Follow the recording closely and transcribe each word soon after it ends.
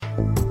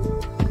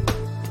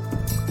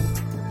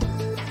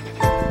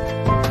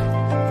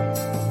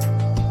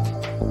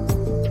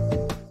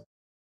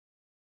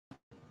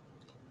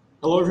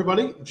Hello,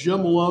 everybody.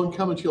 Jim Malone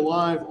coming to you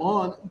live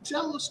on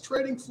Dallas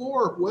Trading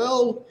Floor.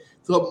 Well,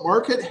 the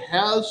market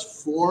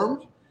has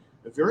formed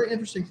a very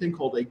interesting thing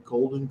called a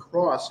golden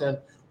cross. And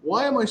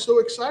why am I so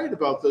excited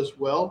about this?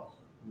 Well,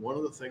 one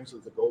of the things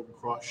that the golden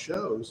cross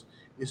shows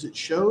is it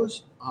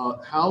shows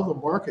how the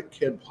market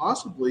can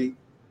possibly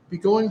be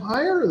going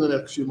higher in the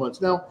next few months.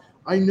 Now,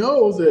 I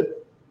know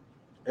that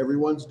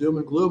everyone's doom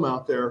and gloom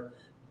out there,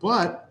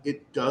 but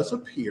it does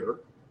appear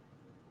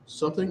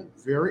something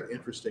very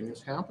interesting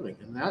is happening,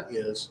 and that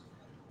is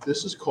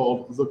this is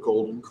called the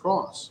Golden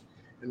Cross.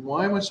 And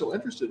why am I so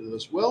interested in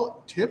this?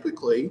 Well,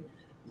 typically,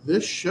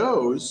 this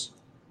shows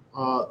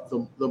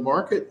the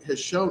market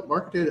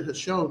data has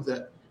shown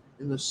that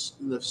in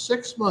the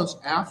 6 months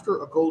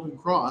after a Golden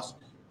Cross,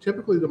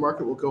 typically the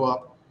market will go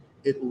up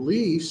at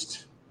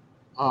least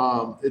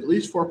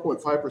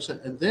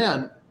 4.5%, and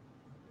then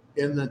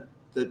in the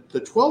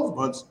 12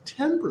 months,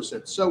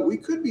 10%. So we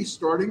could be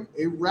starting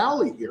a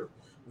rally here.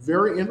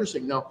 Very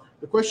interesting. Now,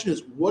 the question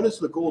is, what is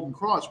the Golden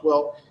Cross?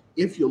 Well,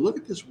 if you look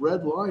at this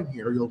red line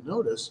here, you'll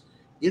notice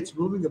it's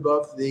moving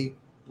above the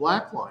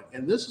black line.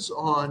 And this is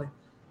on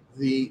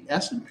the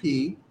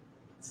S&P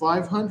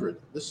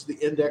 500. This is the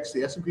index,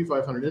 the S&P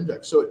 500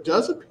 index. So it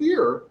does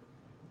appear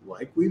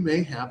like we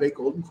may have a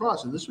Golden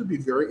Cross. And this would be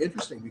very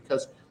interesting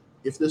because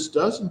if this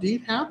does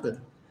indeed happen,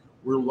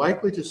 we're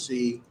likely to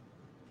see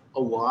a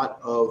lot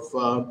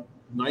of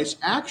nice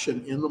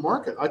action in the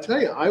market. I tell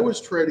you, I was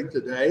trading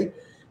today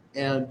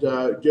and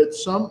did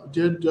some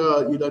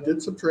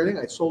trading.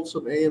 I sold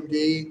some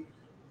AMD.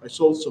 I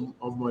sold some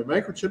of my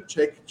microchip.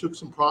 Took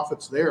some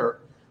profits there.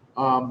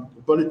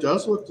 But it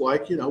does look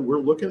like we're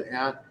looking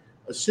at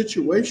a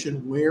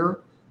situation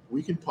where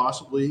we can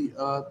possibly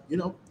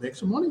make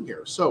some money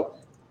here. So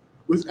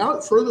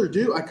without further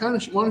ado, I kind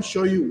of want to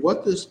show you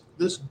what this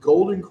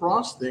Golden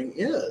Cross thing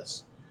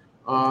is.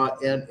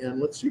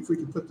 And let's see if we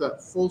can put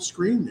that full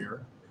screen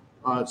there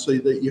so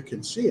that you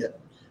can see it.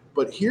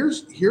 But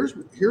here's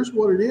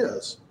what it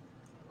is.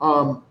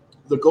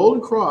 The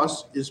Golden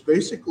Cross is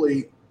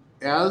basically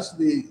as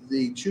the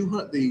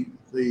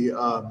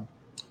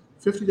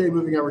 50-day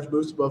moving average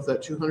moves above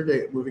that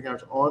 200-day moving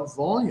average on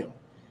volume,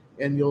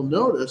 and you'll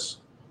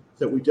notice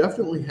that we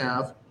definitely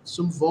have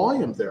some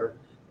volume there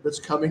that's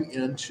coming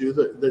into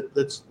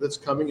that's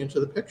coming into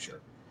the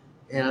picture,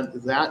 and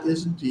that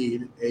is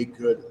indeed a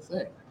good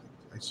thing.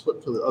 I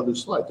slipped to the other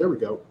slide. There we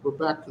go. We're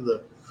back to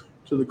the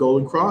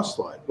Golden Cross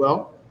slide.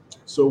 Well,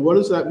 so what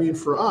does that mean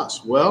for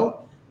us?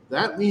 Well,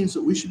 that means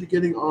that we should be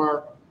getting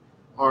our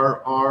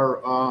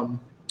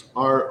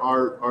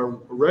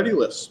ready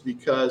lists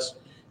because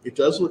it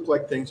does look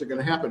like things are going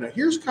to happen. Now,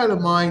 here's kind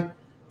of my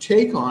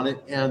take on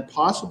it, and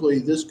possibly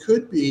this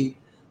could be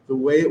the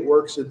way it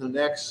works in the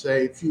next,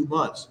 say, few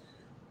months.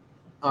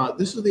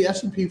 This is the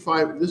S&P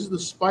 5. This is the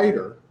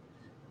spider,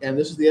 and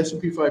this is the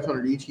S&P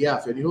 500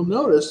 ETF. And you'll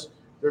notice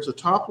there's a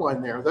top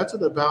line there. That's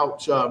at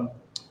about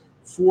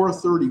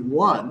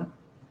 431.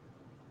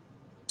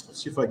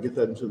 Let's see if I can get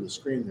that into the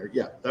screen there.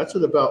 Yeah, that's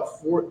at about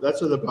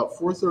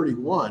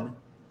 431,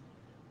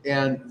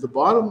 and the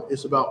bottom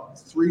is about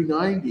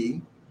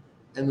 390,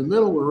 and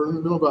we're in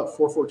the middle about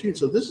 414.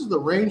 So this is the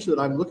range that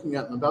I'm looking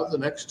at in about the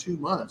next 2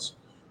 months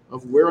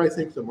of where I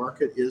think the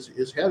market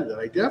is headed. And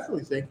I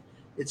definitely think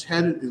it's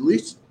headed at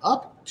least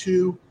up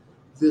to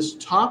this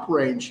top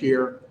range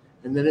here,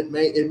 and then it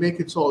may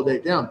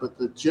consolidate down. But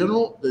the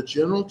general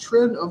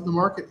trend of the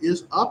market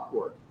is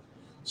upward.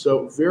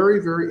 So very,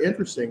 very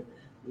interesting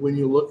when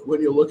you look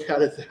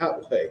at it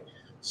that way.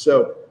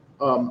 So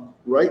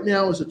right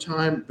now is a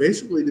time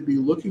basically to be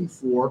looking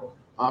for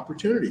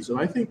opportunities, and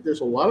I think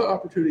there's a lot of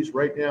opportunities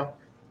right now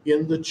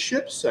in the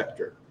chip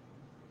sector.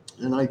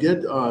 And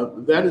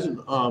that is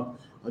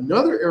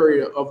another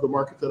area of the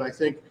market that I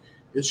think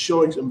is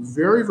showing some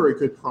very, very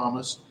good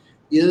promise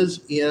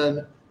is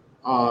in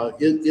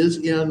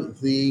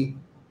the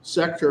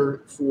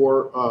sector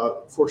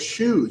for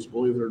shoes.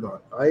 Believe it or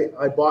not,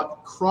 I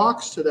bought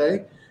Crocs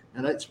today,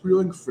 and it's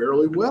doing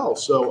fairly well.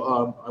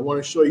 So I want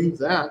to show you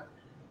that.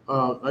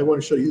 I want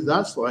to show you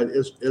that slide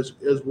as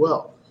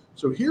well.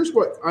 So here's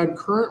what I'm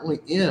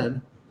currently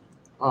in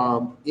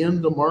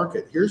the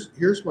market.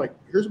 Here's my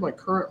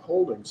current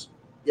holdings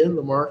in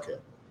the market.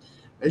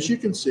 As you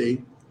can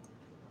see,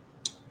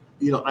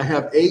 I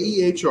have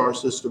AEHR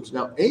Systems.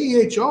 Now,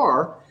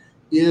 AEHR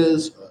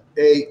is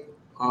a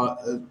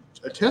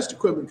test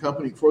equipment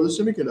company for the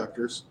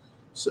semiconductors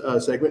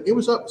segment. It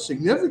was up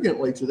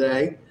significantly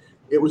today.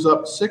 It was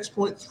up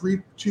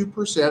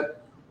 6.32%,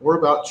 or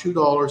about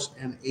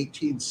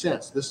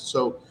 $2.18.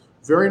 So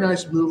very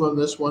nice move on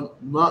this one.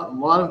 Not a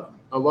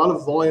lot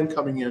of volume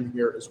coming in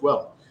here as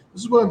well.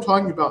 This is what I'm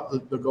talking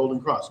about, the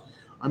Golden Cross.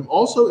 I'm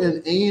also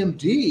in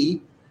AMD,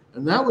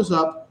 and that was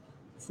up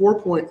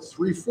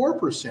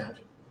 4.34%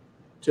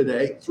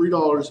 today,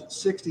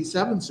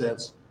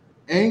 $3.67.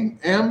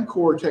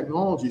 Amkor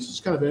Technologies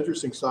is kind of an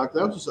interesting stock.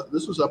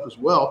 This was up as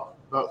well,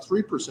 about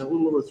 3%, a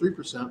little over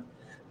 3%.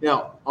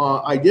 Now,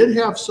 I did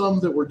have some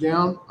that were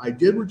down. I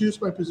did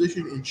reduce my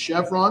position in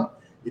Chevron.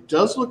 It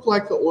does look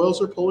like the oils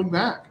are pulling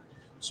back.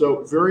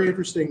 So very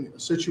interesting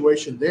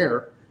situation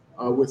there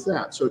with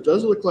that. So it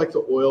does look like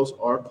the oils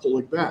are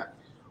pulling back.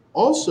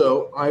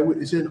 Also, I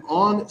was in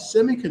on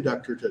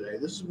semiconductor today.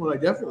 This is one I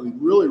definitely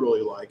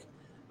really like.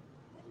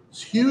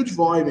 It's huge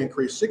volume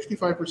increase,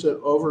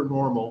 65% over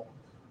normal.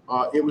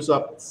 It was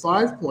up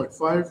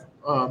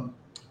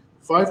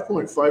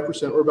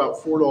 5.5%, or about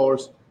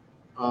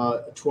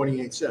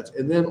 $4.28.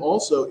 And then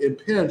also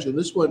Impinj, and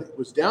this one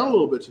was down a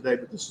little bit today,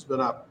 but this has been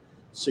up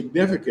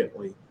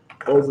significantly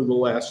over the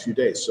last few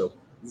days. So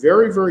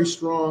very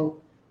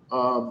strong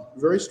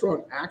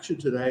action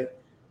today.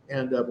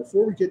 And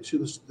before we get to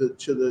the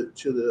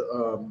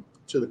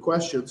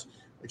questions,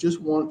 I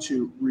just want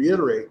to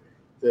reiterate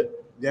that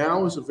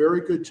now is a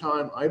very good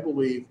time, I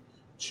believe,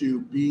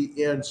 to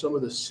be in some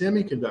of the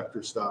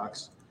semiconductor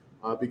stocks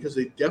because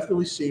it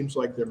definitely seems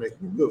like they're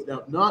making a move.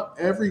 Now, not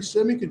every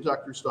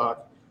semiconductor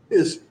stock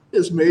is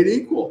made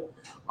equal.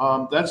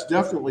 That's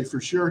definitely for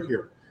sure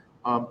here.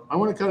 I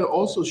want to kind of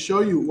also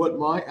show you what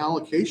my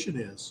allocation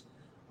is,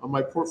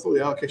 my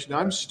portfolio allocation. Now,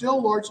 I'm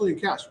still largely in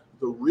cash.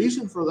 The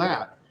reason for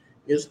that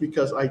is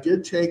because I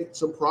did take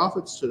some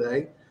profits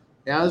today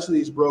as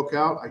these broke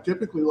out. I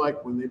typically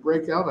like, when they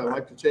break out, I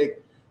like to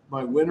take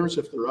my winners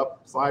if they're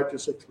up 5 to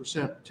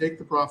 6%, take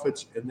the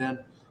profits, and then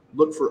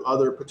look for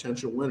other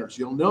potential winners.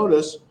 You'll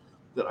notice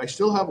that I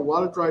still have a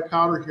lot of dry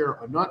powder here.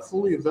 I'm not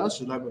fully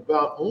invested. I'm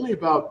only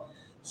about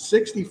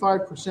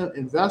 65%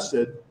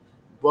 invested,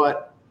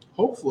 but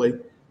hopefully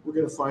we're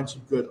going to find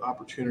some good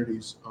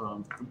opportunities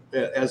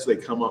as they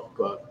come up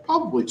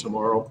probably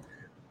tomorrow,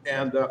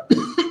 and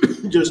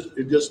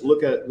just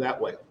look at it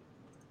that way.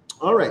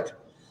 All right,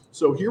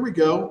 so here we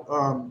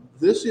go.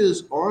 This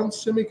is on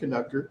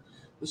semiconductor.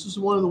 This is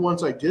one of the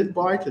ones I did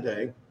buy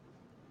today,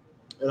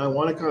 and I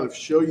want to kind of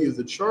show you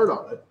the chart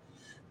on it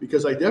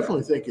because I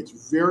definitely think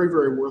it's very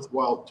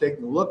worthwhile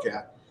taking a look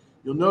at.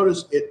 You'll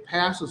notice it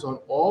passes on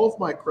all of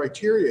my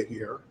criteria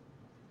here,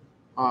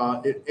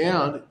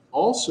 and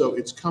also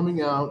it's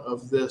coming out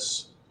of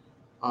this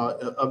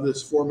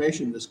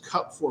formation, this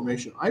cup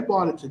formation. I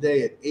bought it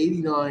today at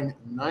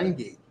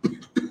 89.90,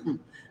 and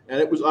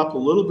it was up a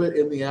little bit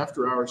in the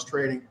after hours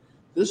trading.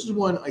 This is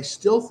one I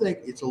still think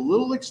it's a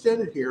little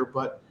extended here,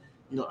 but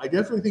I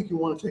definitely think you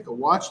want to take a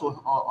watch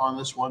on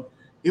this one.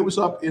 It was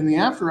up in the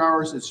after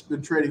hours. It's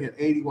been trading at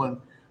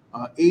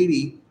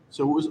 81.80,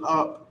 so it was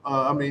up.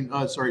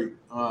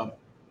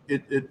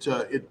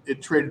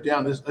 It traded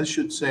down. This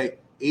should say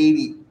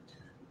 80.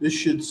 This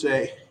should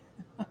say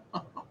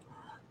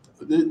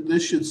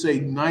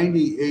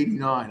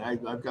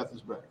 90.89. I've got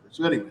this backwards.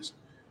 So, anyways,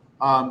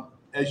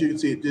 as you can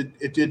see,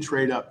 it did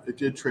trade up. It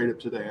did trade up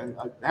today.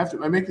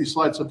 I make these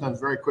slides sometimes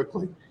very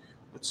quickly.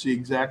 Let's see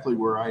exactly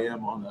where I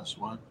am on this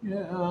one.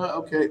 Yeah,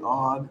 okay,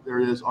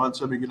 there it is, on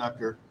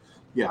semiconductor.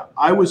 Yeah,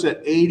 I was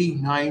at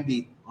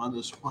 80.90 on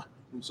this one.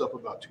 It's up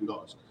about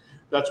 $2.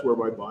 That's where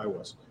my buy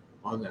was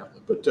on that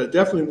one. But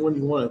definitely one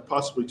you want to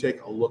possibly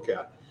take a look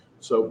at.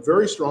 So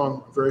very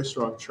strong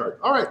chart.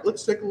 All right,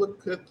 let's take a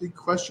look at the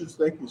questions.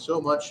 Thank you so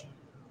much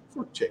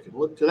for taking a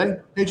look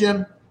today. Hey,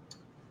 Jim.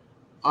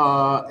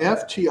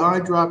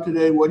 FTI dropped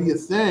today. What do you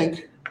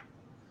think?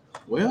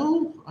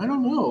 Well, I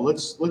don't know.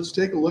 Let's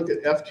take a look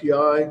at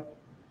FTI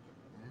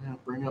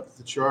and bring up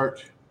the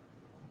chart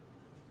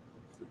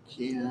if we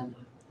can.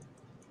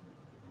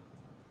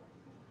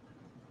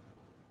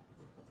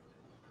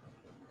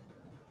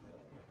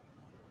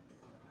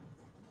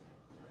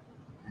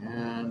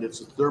 And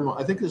it's a Thermo.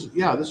 I think this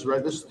is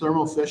right. This is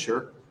Thermo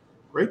Fisher,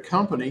 great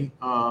company.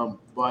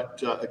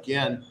 But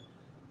again,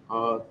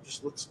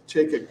 just let's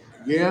take a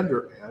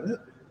gander at it.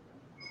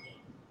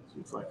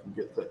 See if I can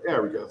get that.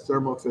 There we go.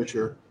 Thermo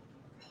Fisher.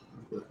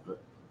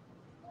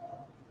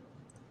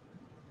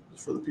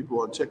 For the people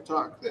on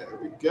TikTok, there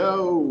we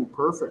go.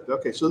 Perfect.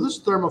 Okay, so this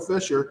is Thermo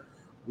Fisher.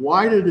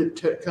 Why did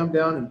it come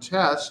down and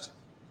test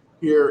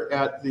here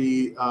at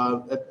the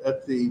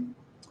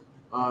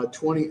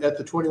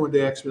 21-day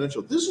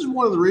exponential? This is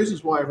one of the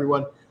reasons why,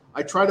 everyone,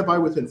 I try to buy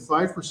within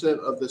 5%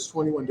 of this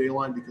 21-day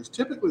line, because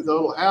typically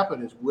what'll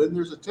happen is when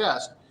there's a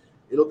test,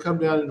 it'll come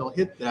down and it'll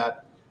hit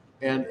that,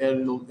 and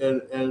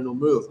it'll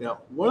move. Now,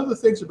 one of the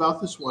things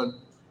about this one,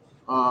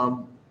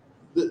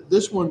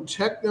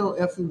 Techno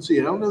FNC,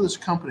 I don't know this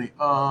company,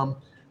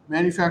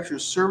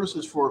 manufactures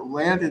services for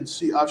land and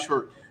sea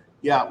offshore.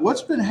 Yeah,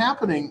 what's been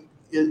happening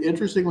is,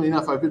 interestingly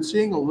enough, I've been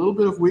seeing a little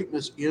bit of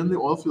weakness in the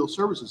oil field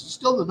services. It's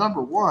still the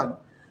number one,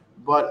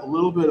 but a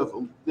little bit of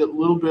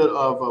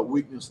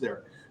weakness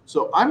there.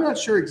 So I'm not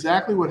sure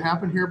exactly what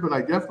happened here, but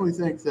I definitely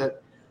think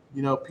that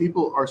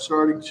people are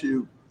starting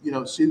to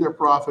see their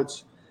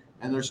profits,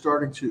 and they're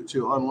starting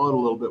to unload a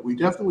little bit. We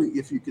definitely,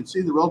 if you can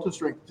see, the relative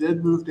strength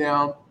did move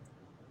down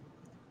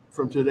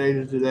from today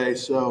to today.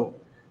 So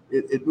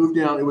it moved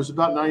down. It was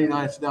about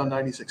 99. It's down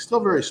 96. Still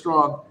very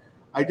strong.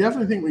 I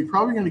definitely think we're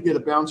probably going to get a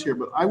bounce here,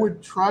 but I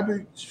would try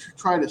to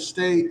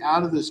stay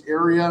out of this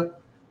area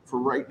for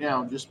right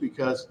now, just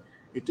because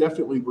we're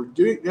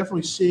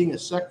definitely seeing a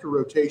sector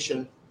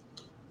rotation.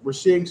 We're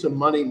seeing some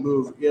money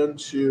move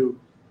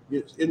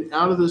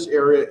out of this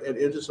area and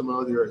into some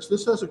other areas.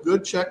 This has a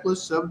good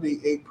checklist,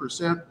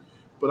 78%.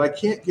 but I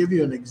can't give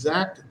you an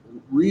exact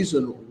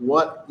reason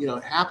what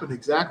happened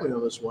exactly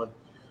on this one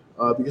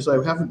because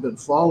I haven't been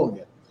following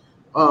it.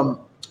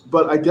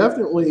 But I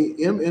definitely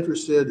am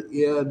interested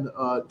in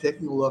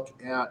taking a look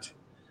at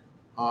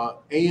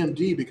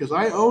AMD because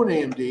I own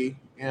AMD,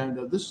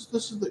 and this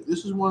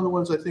is one of the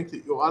ones I think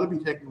that you ought to be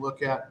taking a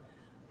look at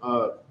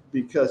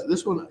because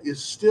this one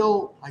is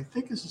still, I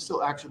think this is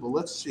still actionable.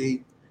 Let's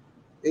see,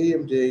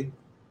 AMD,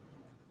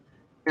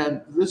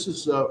 and this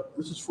is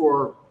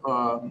for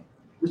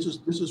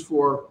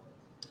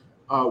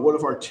one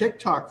of our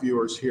TikTok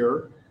viewers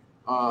here.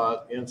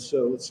 And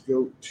so let's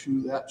go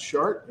to that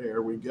chart.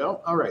 There we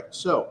go. All right.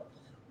 So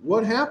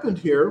what happened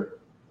here?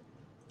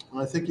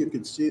 I think you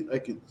can see.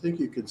 Think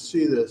you can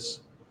see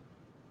this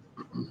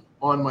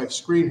on my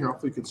screen here.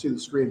 Hopefully, you can see the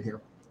screen here.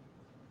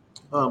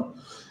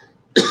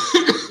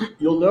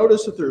 You'll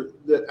notice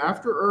that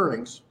after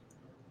earnings,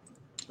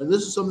 and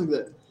this is something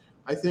that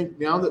I think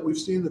now that we've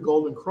seen the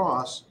golden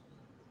cross,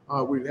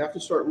 we have to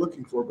start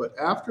looking for. But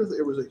after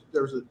there was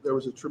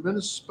a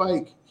tremendous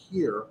spike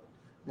here.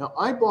 Now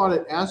I bought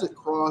it as it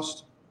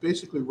crossed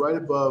basically right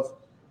above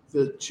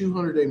the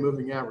 200-day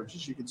moving average.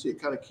 As you can see, it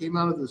kind of came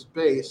out of this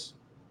base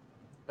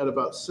at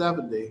about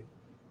 70,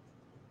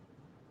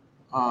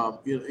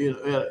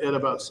 at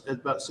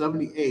about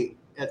 78.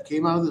 It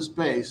came out of this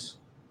base,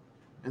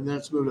 and then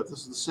it's moved up.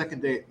 This is the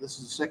second day.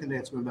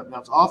 It's moved up. Now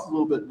it's off a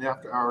little bit in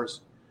after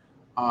hours,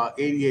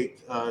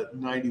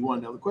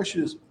 88.91. Now the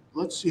question is,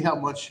 let's see kind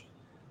of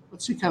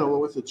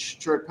what the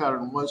chart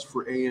pattern was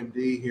for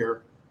AMD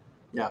here.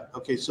 Yeah.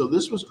 Okay. So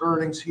this was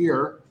earnings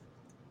here.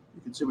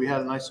 You can see we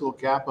had a nice little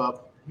gap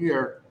up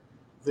here,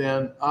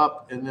 then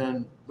up, and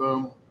then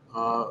boom.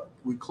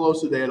 We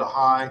closed the day at a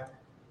high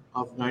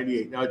of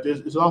 98. Now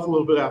it's off a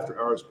little bit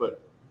after hours, but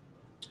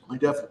I'm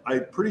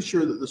pretty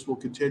sure that this will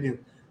continue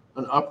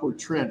an upward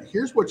trend.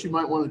 Here's what you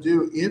might want to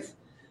do if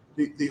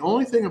the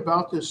only thing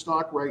about this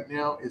stock right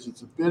now is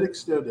it's a bit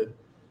extended.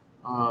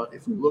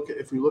 If we look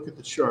at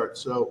the chart,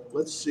 so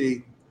let's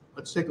see.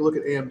 Let's take a look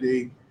at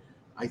AMD.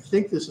 I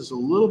think this is a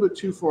little bit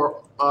too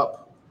far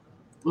up,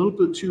 a little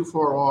bit too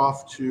far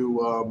off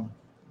to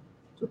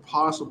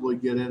possibly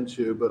get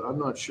into, but I'm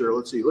not sure.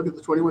 Let's see. Look at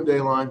the 21-day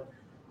line.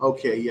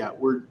 Okay, yeah,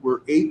 we're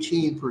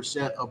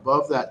 18%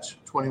 above that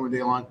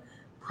 21-day line.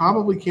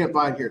 Probably can't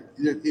buy it here.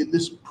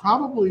 This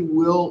probably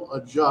will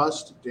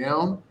adjust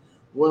down.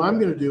 What I'm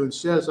going to do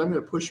instead is I'm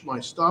going to push my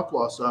stop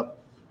loss up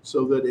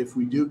so that if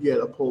we do get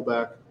a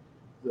pullback,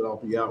 that I'll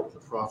be out with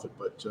a profit.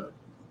 But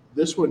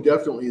this one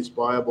definitely is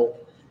buyable.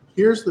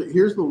 Here's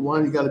the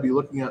one you got to be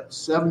looking at,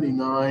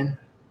 79,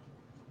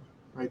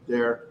 right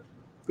there,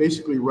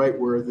 basically right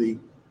where the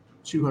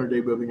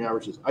 200-day moving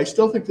average is. I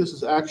still think this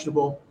is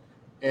actionable,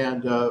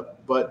 and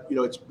but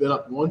it's been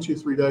up 1, 2,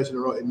 3 days in a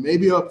row. It may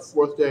be up the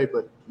fourth day,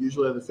 but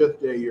usually on the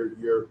fifth day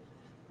you're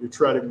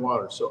treading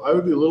water. So I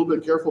would be a little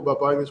bit careful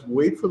about buying this.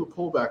 Wait for the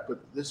pullback, but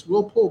this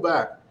will pull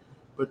back.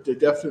 But it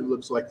definitely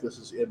looks like this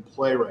is in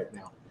play right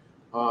now.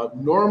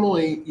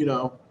 Normally,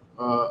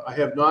 I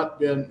have not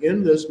been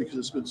in this because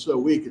it's been so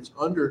weak. It's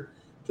under.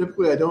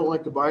 Typically, I don't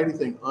like to buy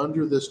anything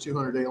under this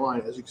 200-day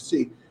line. As you can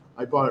see,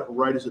 I bought it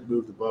right as it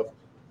moved above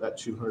that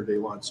 200-day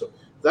line. So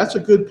that's a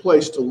good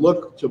place to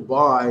look to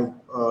buy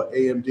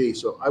AMD.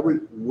 So I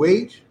would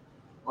wait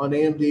on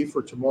AMD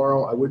for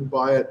tomorrow. I wouldn't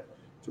buy it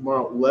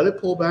tomorrow. Let it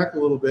pull back a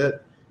little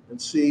bit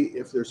and see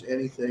if there's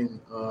anything.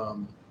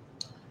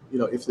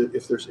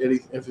 If there's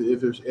anything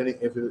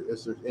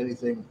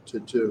to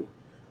do.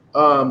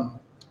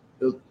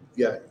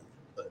 Yeah,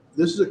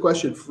 this is a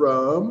question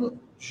from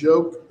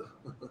Jokester.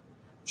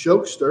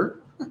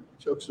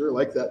 Jokester,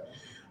 like that.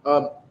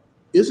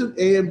 Isn't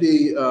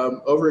AMD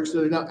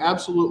overextended now?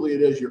 Absolutely,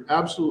 it is. You're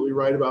absolutely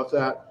right about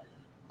that,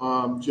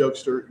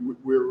 Jokester.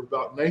 We're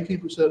about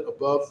 19%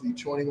 above the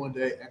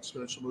 21-day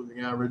exponential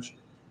moving average.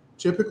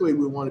 Typically,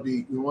 we want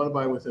to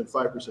buy within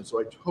 5%. So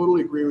I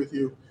totally agree with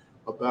you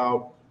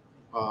about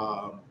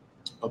AMD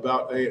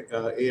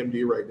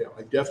right now.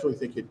 I definitely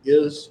think it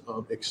is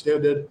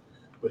extended.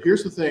 But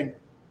here's the thing: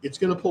 it's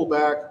going to pull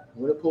back.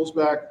 When it pulls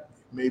back,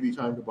 it may be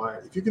time to buy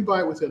it. If you can buy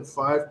it within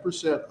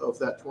 5% of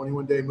that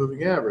 21-day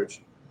moving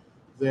average,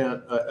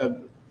 then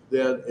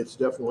it's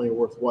definitely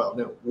worthwhile.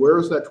 Now, where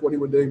is that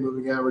 21-day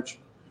moving average?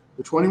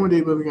 The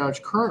 21-day moving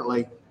average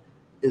currently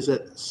is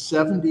at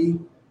 70.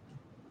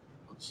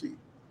 Let's see,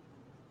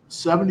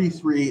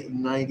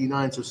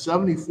 73.99. So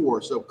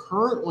 74. So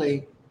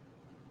currently,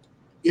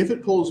 if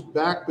it pulls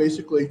back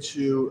basically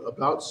to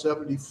about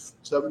 70,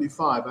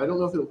 75, I don't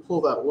know if it'll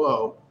pull that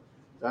low.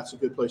 That's a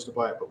good place to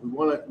buy it. But we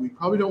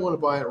probably don't want to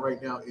buy it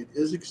right now. It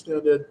is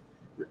extended.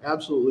 You're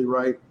absolutely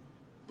right.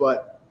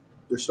 But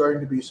there's starting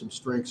to be some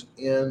strengths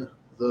in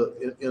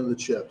the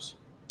chips.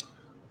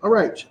 All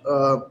right.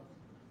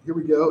 Here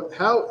we go.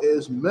 How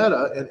is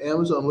Meta and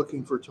Amazon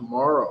looking for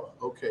tomorrow?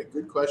 Okay,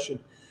 good question.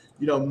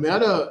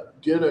 Meta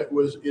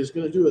is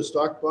going to do a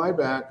stock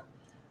buyback,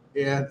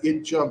 and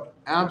it jumped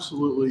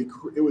absolutely.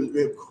 It was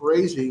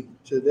crazy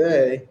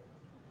today.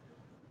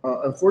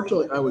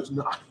 Unfortunately, I was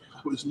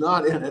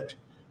not in it.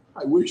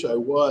 I wish I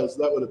was.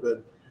 That would have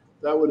been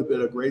That would have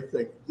been a great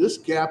thing. This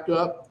gapped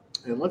up,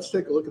 and let's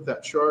take a look at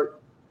that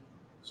chart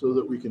so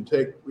that we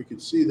can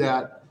see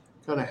that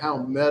kind of how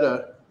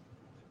Meta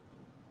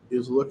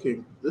is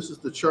looking. This is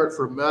the chart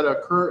for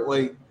Meta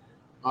currently.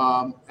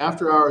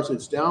 After hours,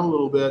 it's down a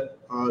little bit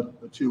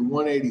to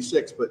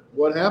 186. But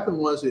what happened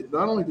was it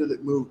not only did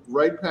it move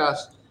right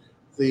past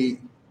the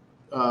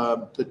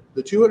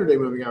 200-day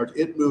moving average,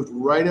 it moved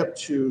right up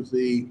to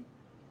the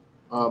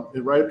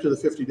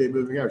 50-day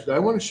moving average. Now I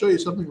want to show you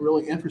something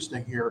really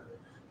interesting here.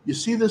 You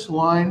see this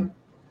line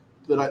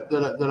that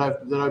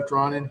I've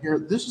drawn in here?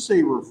 This is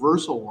a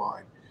reversal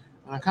line,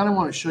 and I kind of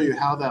want to show you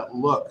how that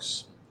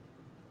looks,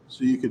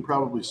 so you can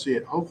probably see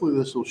it. Hopefully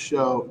this will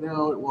show.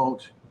 No, it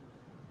won't.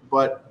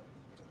 But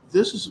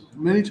this is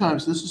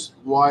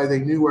why they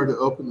knew where to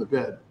open the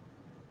bid.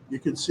 You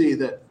can see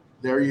that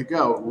there you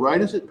go, right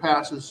as it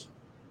passes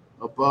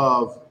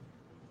above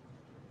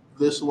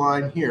this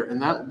line here, and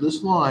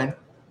this line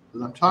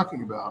that I'm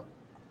talking about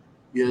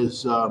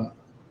is the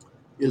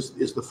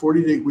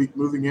 40-day week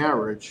moving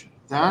average.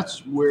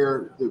 That's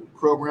where the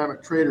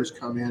programmatic traders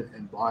come in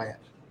and buy it.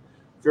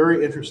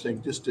 Very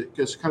interesting, just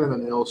kind of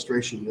an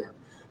illustration there.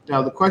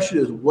 Now the question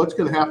is, what's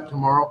going to happen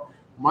tomorrow?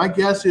 My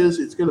guess is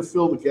it's going to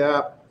fill the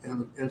gap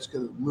and it's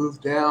going to move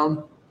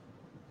down.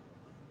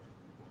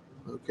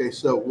 Okay,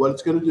 so what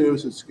it's going to do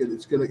is it's going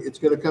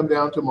to come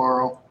down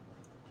tomorrow,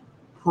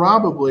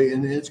 probably,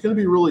 and it's going to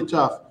be really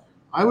tough.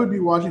 I would be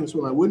watching this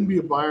one. I wouldn't be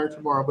a buyer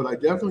tomorrow, but I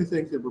definitely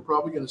think that we're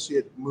probably going to see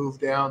it move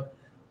down,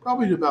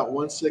 probably to about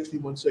 160,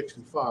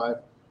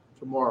 165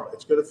 tomorrow.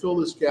 It's going to fill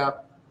this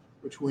gap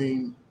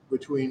between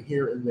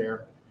here and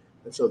there,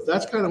 and so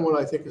that's kind of what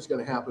I think is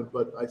going to happen.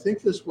 But I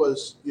think this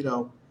was,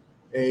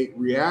 a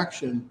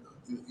reaction,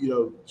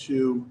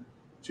 to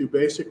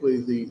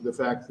basically the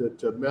fact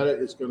that Meta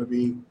is going to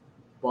be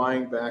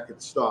buying back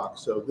its stock.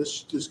 So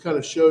this just kind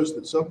of shows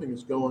that something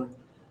is going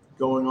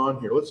on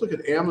here. Let's look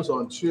at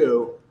Amazon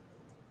too.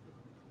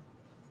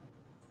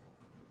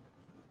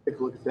 Take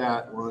a look at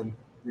that one.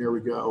 There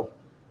we go.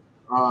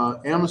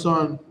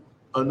 Amazon,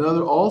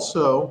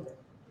 also,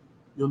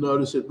 you'll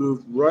notice it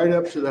moved right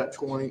up to that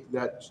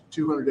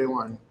 200-day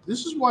line.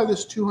 This is why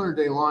this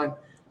 200-day line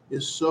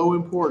is so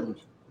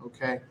important.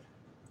 Okay,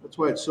 that's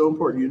why it's so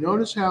important. You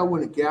notice how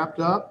when it gapped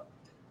up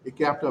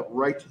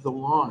right to the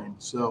line.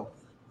 So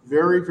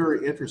very,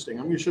 very interesting.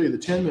 I'm going to show you the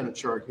 10-minute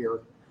chart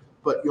here,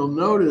 but you'll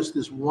notice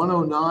this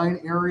 109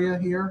 area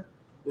here.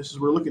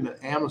 We're looking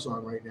at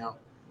Amazon right now.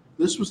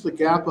 This was the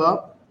gap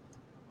up,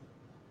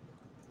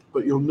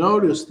 but you'll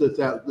notice that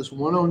this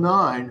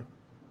 109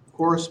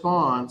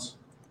 corresponds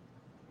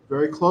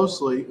very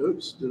closely.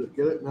 Oops, did it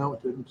get it? No,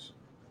 it didn't.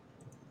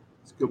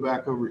 Let's go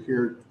back over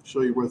here,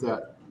 show you where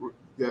that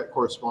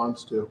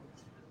corresponds to.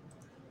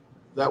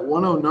 That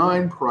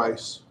 109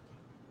 price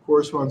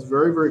corresponds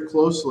very, very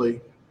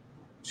closely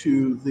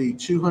to the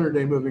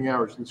 200-day moving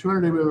average. The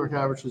 200-day moving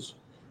average is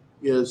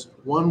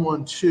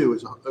 112,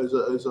 is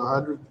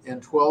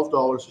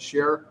 $112 a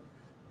share,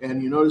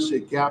 and you notice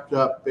it gapped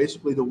up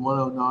basically to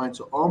 109,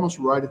 so almost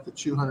right at the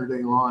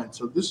 200-day line.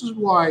 So this is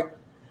why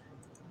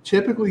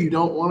typically you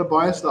don't want to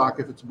buy a stock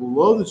if it's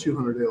below the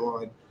 200-day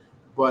line.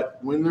 But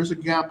when there's a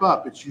gap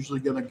up, it's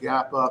usually going to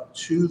gap up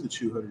to the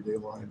 200-day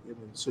line in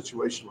a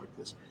situation like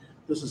this.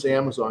 This is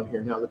Amazon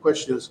here. Now, the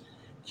question is,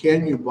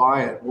 can you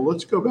buy it? Well,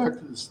 let's go back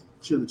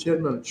to the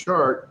 10-minute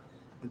chart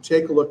and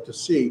take a look to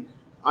see.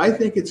 I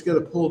think it's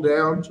going to pull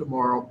down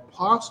tomorrow,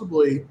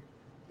 possibly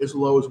as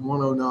low as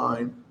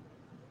 109.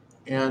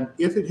 And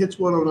if it hits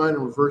 109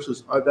 and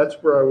reverses, that's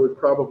where I would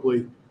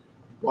probably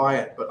buy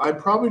it. But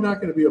I'm probably not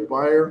going to be a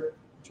buyer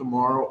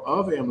tomorrow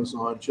of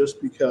Amazon,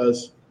 just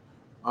because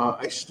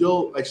I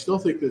still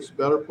think there's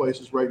better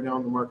places right now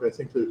in the market. I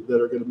think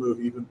that are going to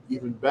move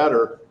even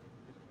better,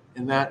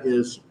 and that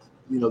is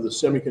the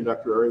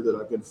semiconductor area that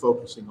I've been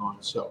focusing on.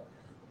 So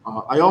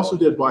I also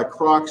did buy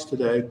Crocs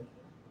today,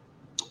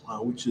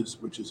 which is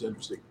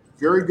interesting.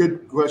 Very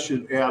good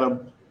question,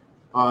 Adam.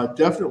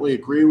 Definitely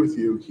agree with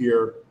you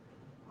here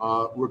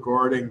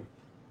regarding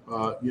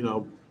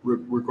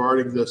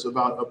regarding this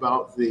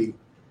about the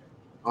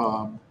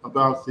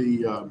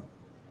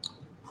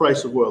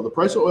price of oil. The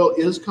price of oil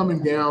is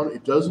coming down.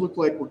 It does look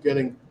like we're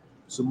getting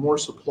some more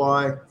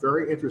supply.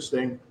 Very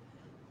interesting.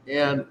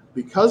 And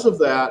because of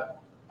that,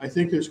 I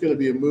think there's going to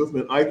be a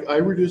movement. I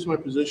reduced my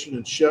position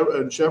in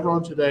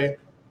Chevron today.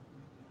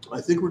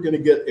 I think we're going to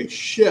get a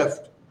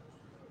shift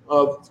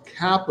of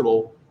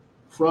capital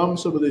from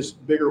some of these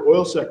bigger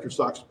oil sector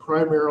stocks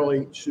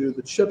primarily to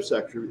the chip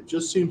sector. It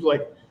just seems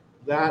like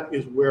that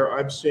is where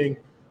I'm seeing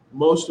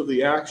most of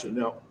the action.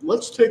 Now,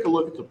 let's take a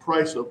look at the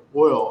price of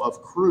oil,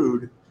 of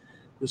crude,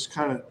 this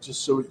kind of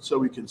just so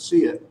we can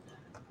see it.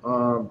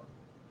 The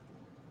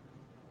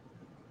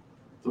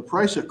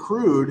price of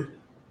crude,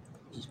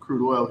 this is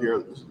crude oil here,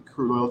 this is the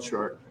crude oil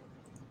chart,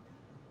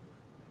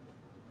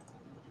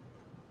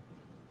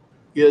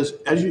 is,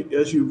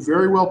 as you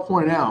very well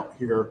point out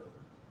here,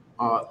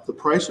 the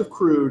price of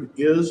crude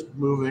is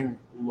moving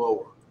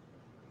lower.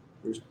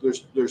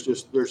 There's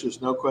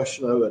just no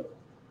question of it.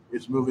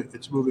 It's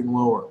moving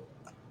lower.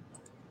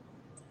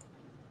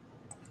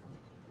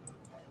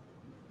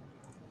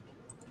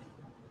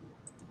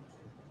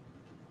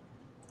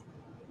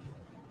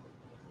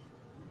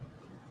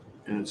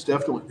 it's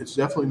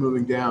definitely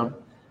moving down.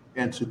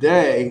 And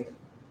today,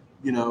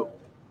 you know,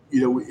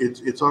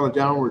 it's on a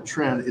downward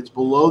trend. It's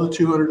below the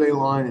 200-day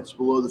line. It's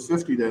below the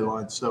 50-day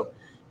line. So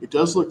it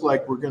does look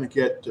like we're going to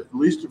get at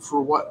least for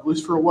a while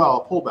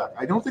a pullback.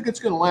 I don't think it's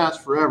going to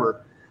last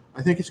forever.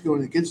 I think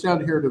it gets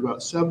down here to about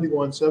 $71,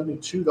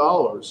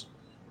 $72.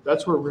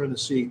 That's where we're going to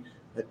see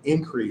an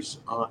increase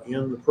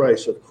in the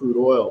price of crude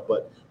oil.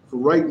 But for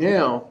right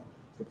now,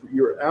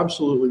 you're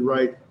absolutely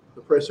right.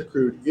 The price of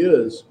crude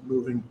is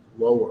moving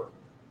lower.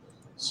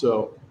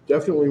 So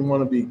definitely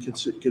want to be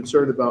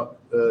concerned about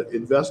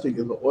investing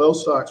in the oil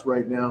stocks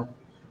right now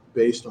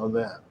based on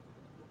that.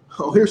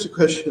 Oh, here's a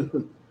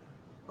question.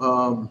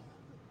 I'm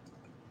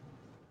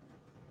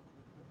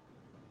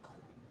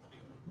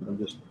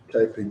just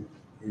typing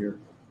here.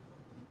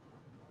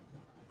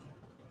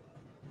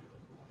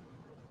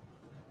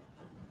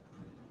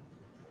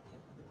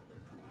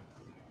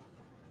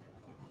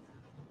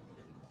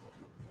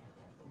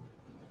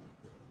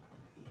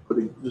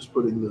 Putting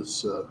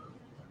this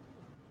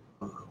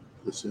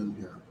this in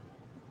here.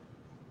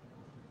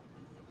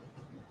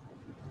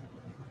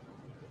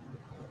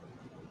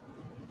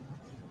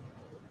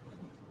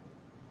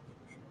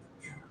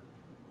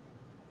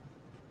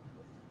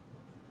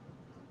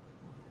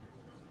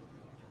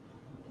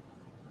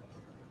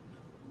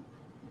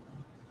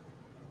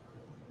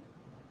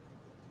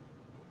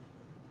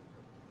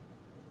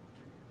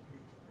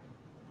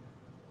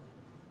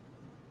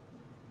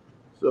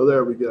 So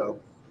there we go.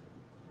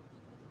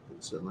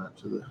 Send that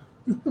to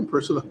the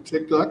person on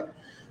TikTok.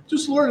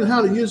 Just learning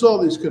how to use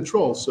all these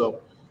controls. So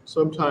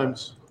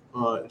sometimes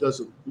it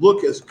doesn't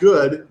look as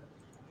good,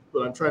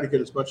 but I'm trying to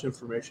get as much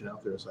information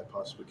out there as I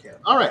possibly can.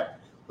 All right,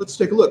 let's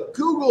take a look.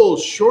 Google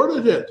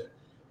shorted it.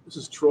 This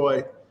is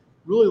Troy.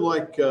 Really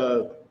like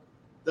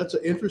that's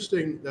an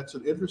interesting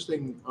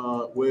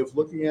way of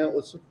looking at it.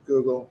 Let's look at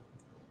Google.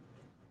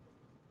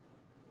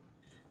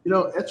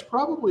 It's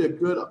probably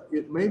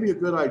it may be a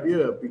good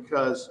idea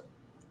because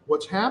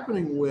what's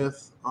happening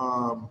with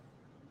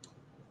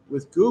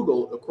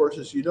Google, of course,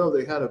 as you know,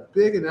 they had a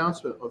big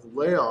announcement of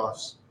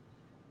layoffs,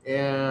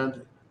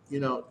 and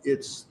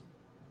it's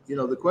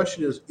the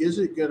question is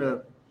it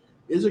gonna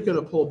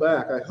pull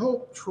back? I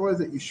hope, Troy,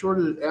 that you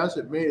shorted it as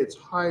it made its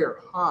higher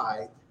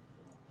high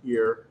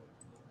here.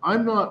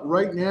 I'm not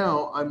right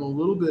now. I'm a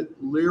little bit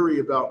leery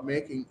about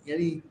making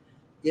any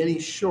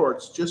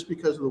shorts just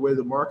because of the way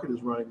the market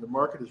is running. The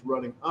market is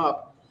running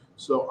up,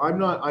 so I'm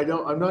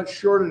not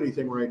short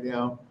anything right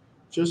now,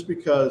 just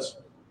because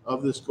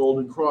of this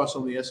golden cross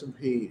on the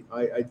S&P.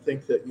 I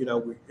think that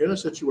we're in a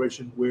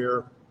situation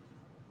where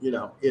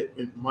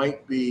it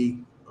might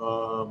be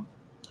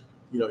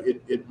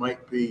it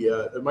might be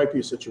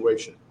a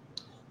situation.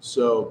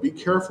 So be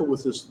careful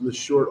with this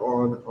short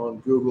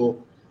on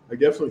Google. I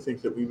definitely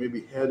think that we may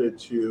be headed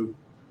to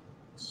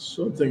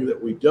something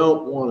that we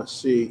don't want to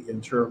see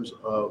in terms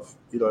of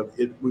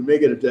we may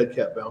get a dead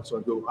cat bounce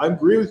on Google. I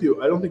agree with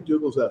you. I don't think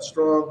Google's that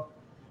strong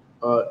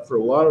for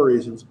a lot of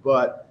reasons,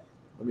 but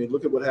I mean,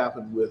 look at what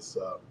happened with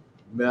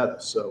Meta.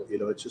 So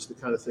it's just the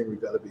kind of thing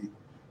we've got to be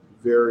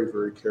very,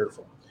 very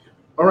careful.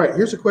 All right,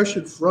 here's a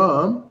question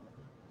from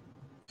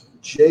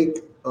Jake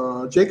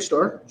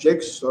Star. I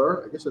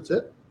guess that's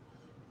it.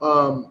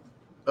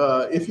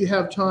 If you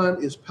have time,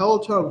 is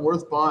Peloton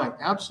worth buying?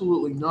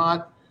 Absolutely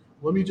not.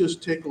 Let me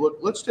just take a look.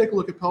 Let's take a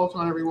look at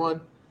Peloton, everyone,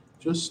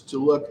 just to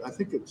look. I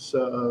think it's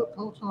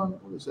Peloton.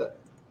 What is that?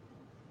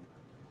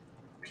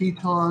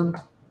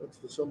 Peloton. That's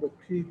the symbol,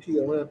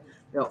 PTON.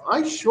 Now,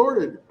 I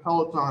shorted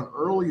Peloton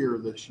earlier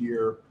this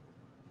year,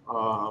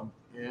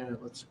 and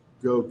let's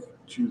go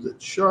to the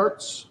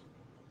charts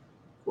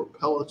for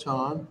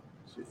Peloton.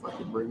 See if I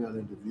can bring that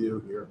into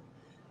view here.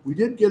 We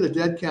did get a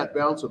dead cat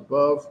bounce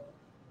above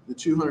the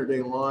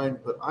 200-day line,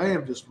 but I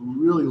am just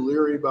really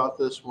leery about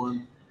this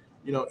one.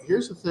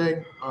 Here's the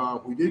thing.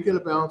 We did get a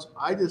bounce.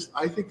 I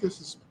think this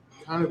is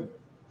kind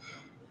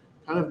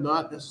of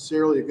not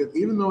necessarily a good,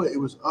 even though it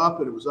was up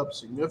and it was up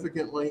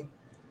significantly.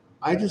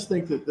 I just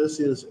think that this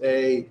is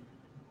a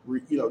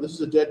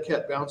dead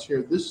cat bounce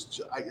here.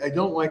 I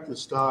don't like the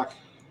stock.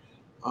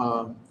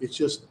 It's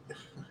just,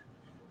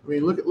 I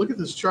mean, look at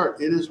this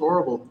chart. It is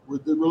horrible. We're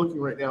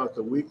looking right now at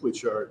the weekly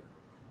chart.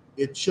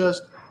 I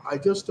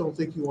just don't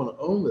think you want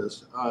to own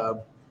this.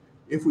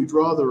 If we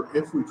draw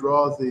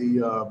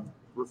the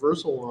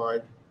reversal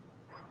line,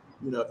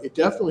 it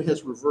definitely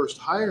has reversed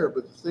higher.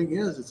 But the thing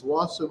is, it's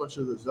lost so much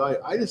of its value.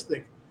 I just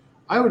think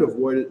I would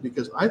avoid it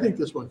because I think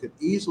this one could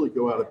easily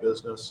go out of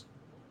business.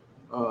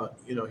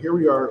 Here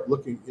we are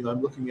looking.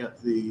 I'm looking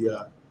at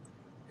the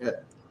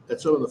at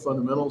some of the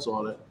fundamentals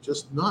on it.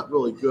 Just not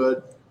really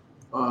good.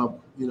 There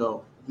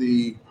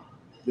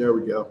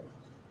we go.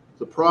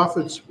 The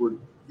profits were,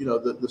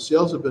 the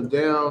sales have been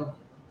down.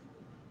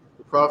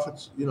 The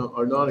profits,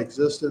 are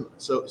non-existent.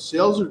 So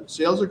sales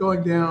are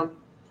going down,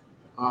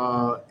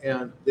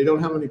 and they don't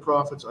have any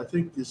profits. I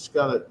think you just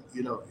gotta,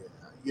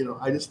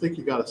 I just think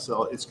you gotta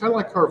sell it. It's kind of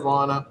like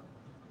Carvana.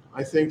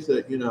 I think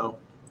that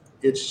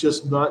it's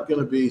just not going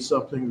to be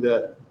something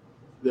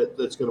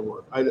that's going to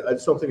work. I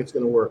just don't think it's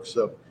going to work.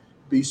 So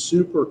be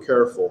super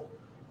careful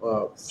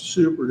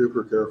Super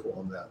duper careful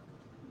on that.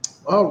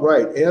 All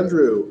right,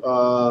 Andrew,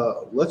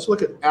 let's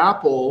look at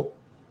Apple.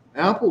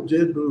 Apple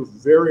did move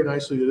very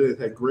nicely today.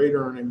 They had great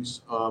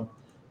earnings.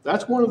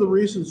 That's one of the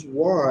reasons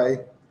why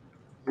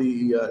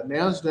the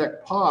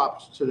Nasdaq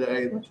popped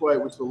today. That's why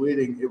it was the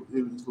leading.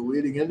 It was the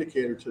leading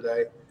indicator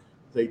today.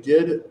 They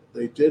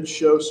did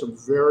show some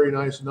very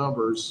nice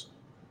numbers,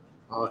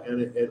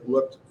 and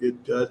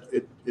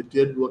it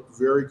did look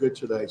very good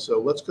today. So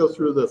let's go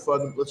through the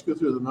fun. Let's go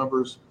through the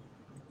numbers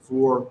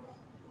for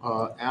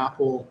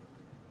Apple.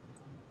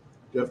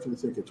 Definitely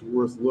think it's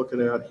worth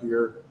looking at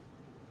here.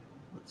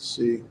 Let's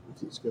see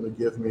if it's going to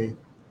give me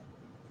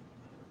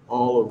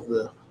all of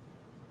the.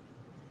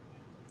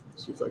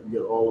 See if I can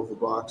get all of the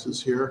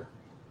boxes here.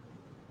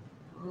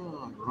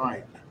 All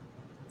right.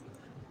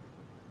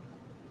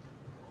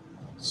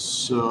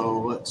 So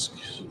let's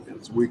see,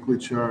 it's weekly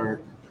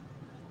chart.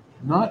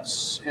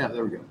 Yeah,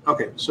 there we go.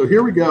 Okay, so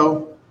here we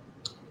go.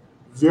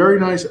 Very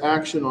nice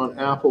action on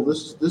Apple.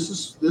 This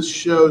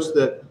shows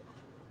that,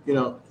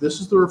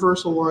 this is the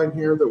reversal line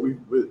here that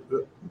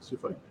let's see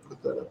if I can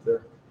put that up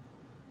there.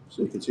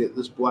 So you can see it,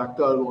 this black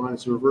dotted line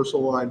is a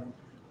reversal line.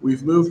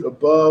 We've moved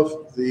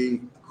above the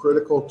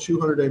critical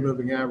 200-day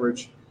moving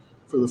average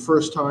for the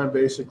first time,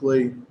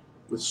 basically,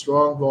 with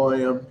strong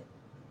volume,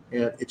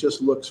 and it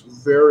just looks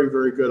very,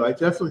 very good. I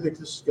definitely think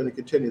this is going to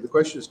continue. The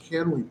question is,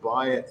 can we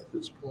buy it at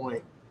this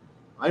point?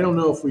 I don't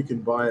know if we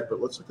can buy it, but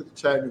let's look at the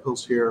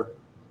technicals here.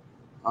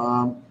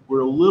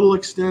 We're a little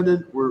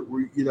extended. We're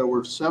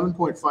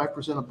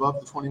 7.5% above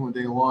the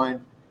 21-day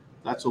line.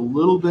 That's a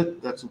little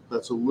bit. That's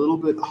a little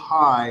bit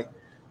high.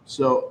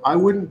 So I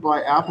wouldn't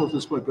buy Apple at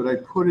this point, but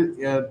I'd put it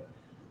in.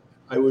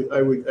 I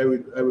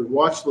would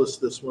watch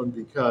list this one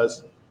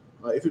because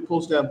if it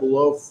pulls down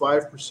below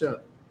 5%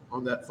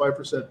 on that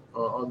 5%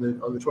 on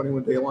the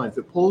 21-day line, if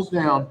it pulls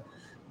down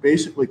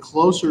basically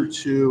closer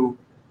to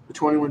the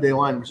 21-day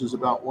line, which is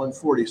about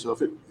 140. So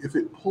if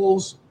it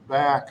pulls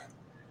back,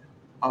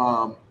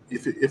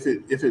 if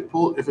it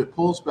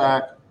pulls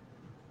back,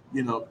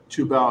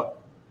 to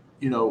about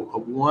a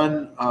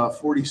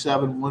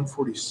 147,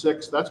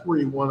 146, that's where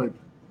you want to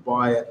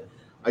buy it.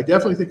 I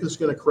definitely think this is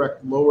going to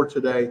correct lower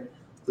today.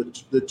 The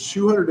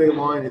 200-day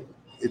line,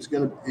 it's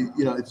going to,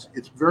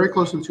 it's very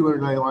close to the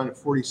 200-day line at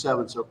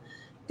 47. So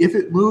if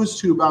it moves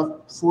to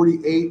about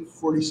 48,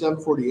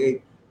 47,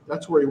 48,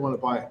 that's where you want to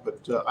buy it.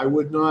 But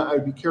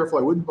I'd be careful.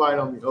 I wouldn't buy it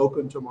on the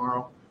open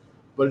tomorrow.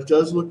 But it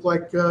does look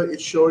like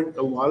it's showing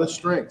a lot of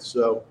strength.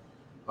 So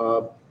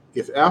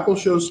if Apple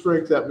shows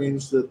strength, that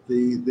means that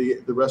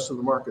the rest of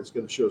the market is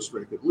going to show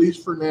strength, at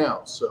least for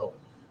now. So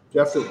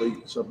definitely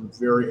something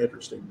very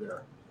interesting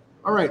there.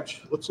 All right,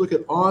 let's look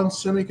at ON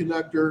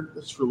Semiconductor.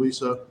 This is for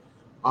Lisa.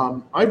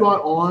 I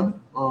bought ON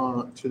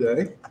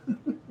today.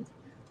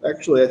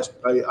 Actually,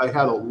 I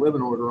had a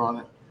limit order on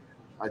it.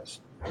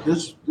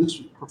 This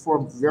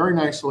performed very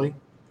nicely,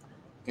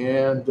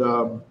 and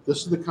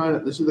this is the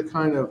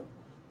kind of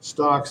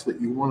stocks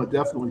that you want to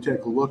definitely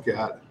take a look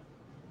at.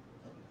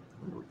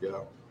 There we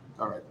go.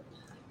 All right.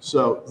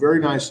 So very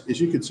nice.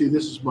 As you can see,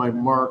 this is my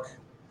mark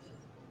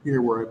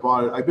here where I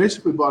bought it. I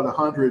basically bought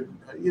 100,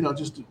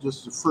 just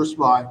the first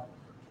buy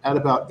at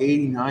about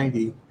 80,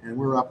 90, and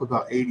we're up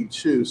about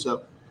 82.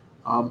 So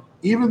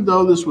even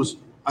though this was,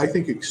 I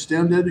think,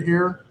 extended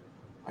here,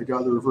 I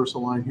got the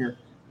reversal line here.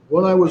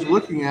 What I was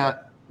looking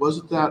at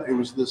wasn't that, it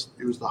was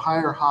the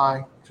higher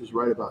high, which is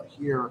right about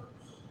here.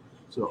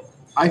 So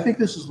I think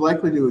this is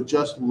likely to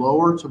adjust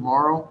lower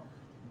tomorrow,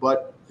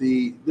 but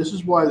this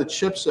is why the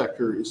chip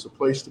sector is the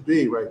place to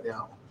be right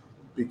now,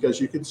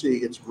 because you can see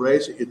it's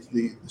raising.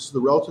 This is the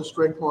relative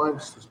strength line.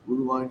 It's this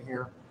blue line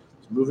here.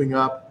 It's moving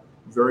up,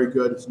 very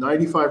good. It's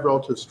 95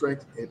 relative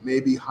strength. It may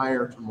be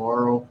higher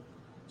tomorrow,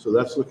 so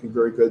that's looking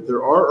very good.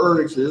 There are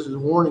earnings. This is a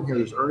warning here.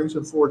 There's earnings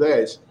in 4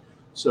 days,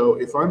 so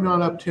if I'm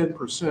not up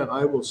 10%,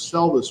 I will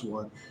sell this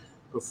one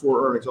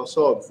before earnings. I'll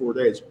sell it in 4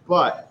 days,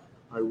 but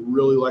I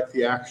really like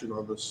the action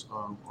on this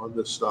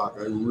stock.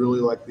 I really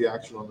like the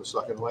action on the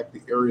stock, and I like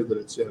the area that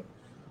it's in.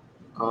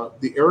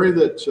 The area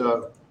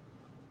that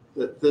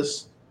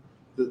this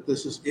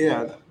is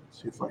in. Let's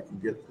see if I can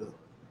get the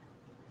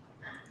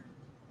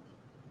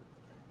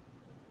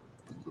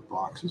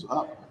boxes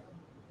up.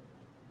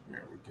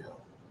 There we go.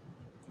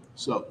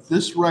 So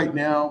this right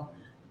now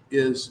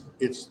is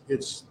it's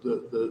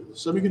the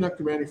semiconductor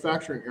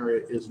manufacturing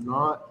area is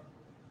not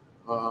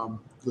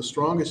the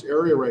strongest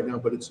area right now,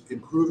 but it's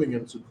improving,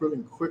 and it's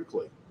improving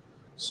quickly.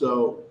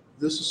 So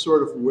this is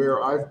sort of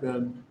where I've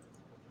been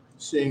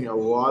seeing a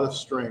lot of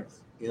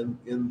strength in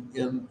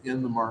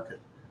the market.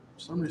 For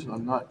some reason,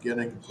 I'm not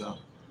getting the.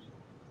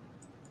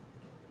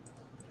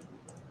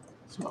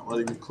 It's not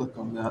letting me click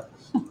on that.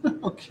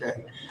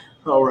 Okay,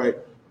 all right.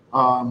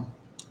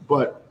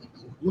 But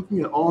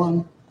looking at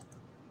ON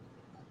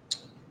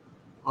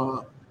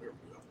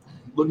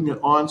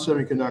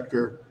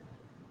Semiconductor,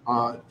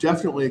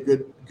 definitely a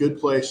good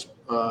place,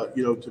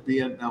 to be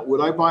in. Now,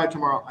 would I buy it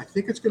tomorrow? I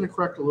think it's going to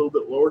correct a little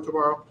bit lower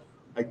tomorrow.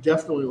 I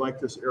definitely like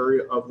this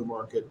area of the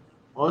market.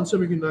 ON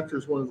Semiconductor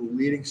is one of the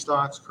leading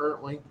stocks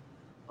currently.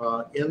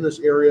 in this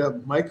area.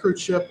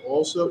 Microchip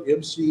also,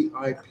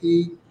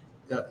 MCIP.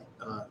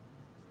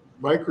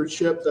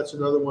 Microchip, that's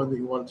another one that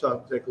you want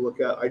to take a look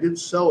at. I did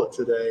sell it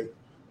today,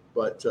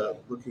 but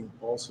looking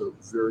also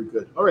very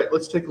good. All right,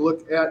 let's take a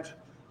look at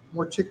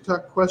more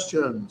TikTok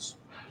questions.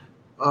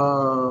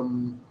 All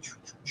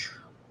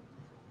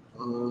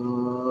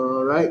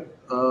right.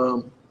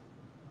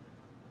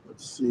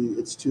 Let's see.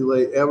 It's too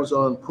late.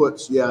 Amazon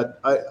puts. Yeah,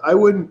 I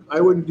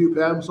wouldn't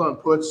do Amazon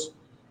puts.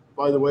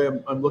 By the way,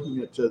 I'm looking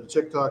at the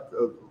TikTok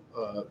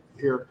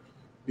here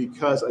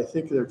because I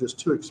think they're just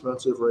too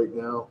expensive right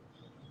now.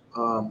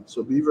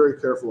 So be very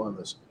careful on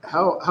this.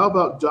 How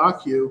about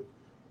Docu?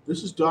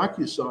 This is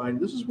DocuSign.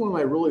 This is one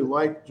I really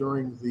liked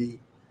during the,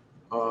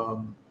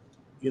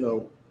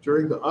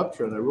 during the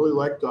uptrend. I really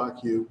like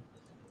Docu.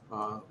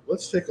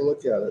 Let's take a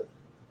look at it.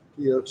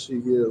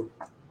 DOCU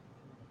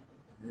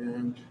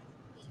and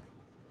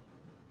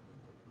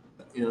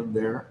in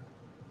there.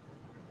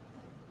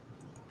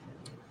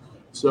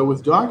 So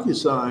with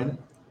DocuSign,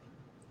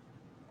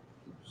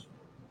 let's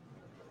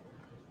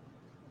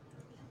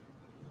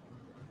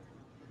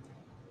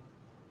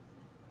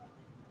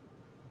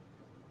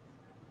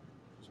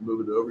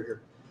move it over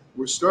here.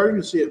 We're starting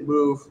to see it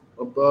move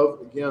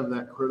above, again,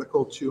 that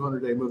critical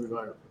 200-day moving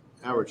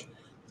average.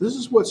 This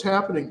is what's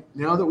happening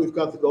now that we've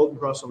got the golden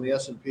cross on the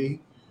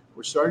S&P.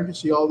 We're starting to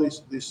see all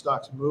these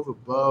stocks move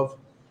above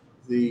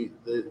the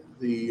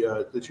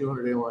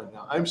 200-day line.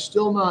 Now, I'm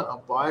still not a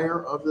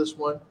buyer of this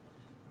one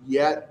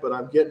yet, but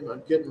I'm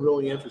getting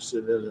really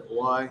interested in it.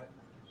 Why?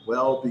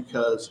 Well,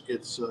 because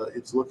it's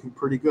looking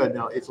pretty good.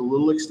 Now, it's a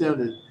little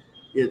extended.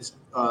 It's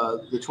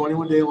the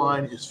 21-day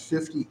line is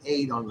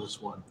 58 on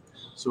this one,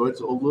 so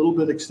it's a little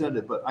bit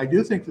extended. But I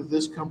do think that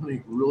this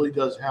company really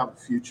does have a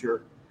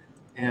future.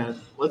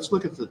 And let's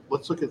look at the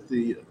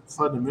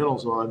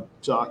fundamentals on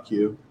Docu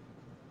to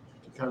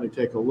kind of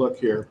take a look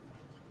here.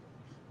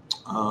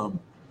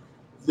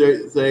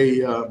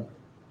 They're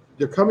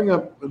coming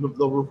up.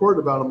 They'll report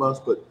in about a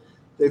month, but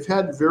they've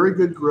had very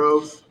good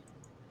growth,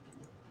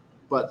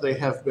 but they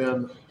have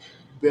been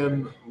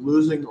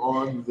losing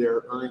on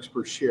their earnings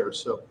per share.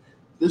 So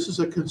this is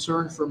a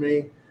concern for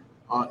me.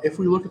 If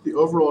we look at the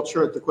overall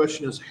chart, the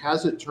question is,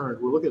 has it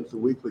turned? We're looking at the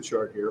weekly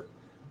chart here.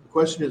 The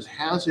question is,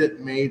 has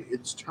it made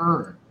its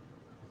turn?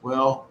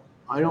 Well,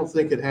 I don't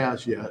think it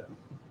has yet.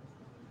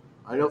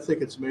 I don't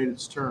think it's made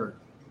its turn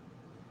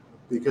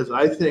because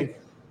I think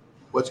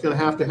what's going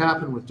to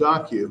happen with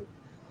Docu,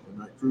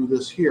 and I drew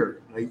this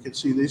here. Now you can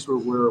see these were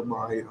where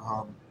my,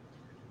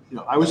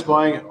 I was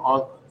buying it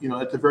on,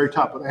 at the very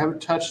top, but I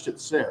haven't touched it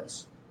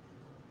since.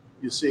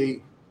 You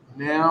see,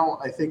 now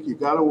I think you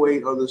got to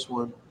wait on this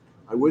one.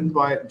 I wouldn't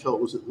buy it until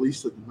it was at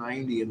least at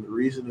 90, and the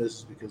reason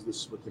is because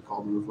this is what they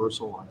call the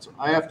reversal line. So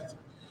I have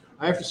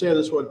to say on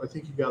this one, I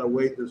think you got to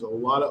wait. There's a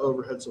lot of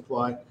overhead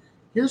supply.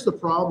 Here's the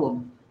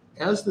problem: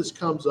 as this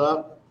comes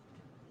up,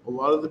 a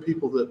lot of the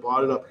people that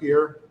bought it up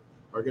here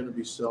are going to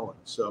be selling.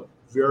 So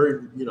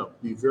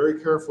be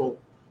very careful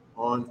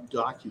on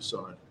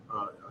DocuSign.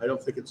 I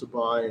don't think it's a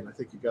buy, and I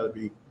think you got to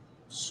be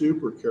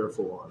super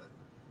careful on it.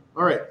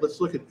 All right, let's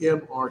look at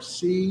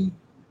MRC.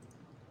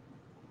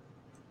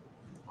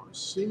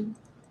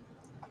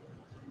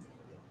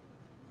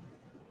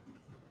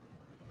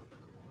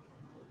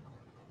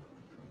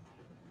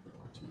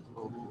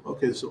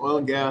 Okay, so oil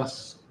and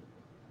gas.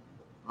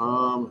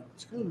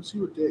 Let's kind of see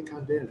what kind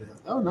of data it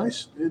has. Oh,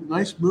 nice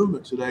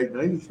movement today.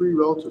 93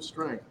 relative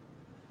strength.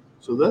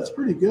 So that's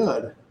pretty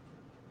good.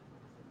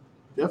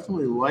 I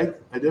definitely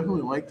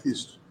like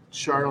these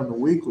chart on the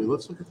weekly.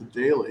 Let's look at the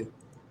daily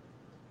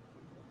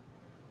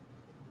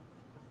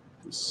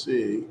to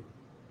see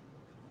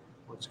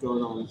what's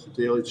going on with the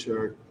daily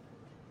chart.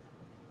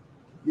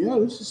 Yeah,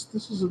 this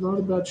is not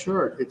a bad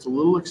chart. It's a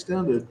little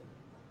extended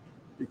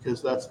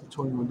because that's the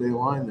 21-day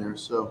line there.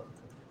 So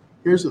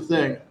here's the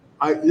thing.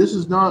 I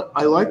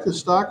like the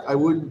stock. I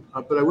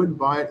wouldn't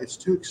buy it. It's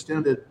too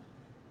extended.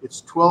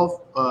 It's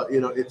 12.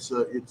 It's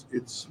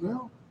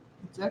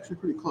actually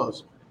pretty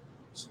close.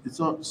 It's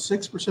on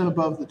 6%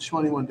 above the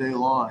 21-day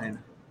line.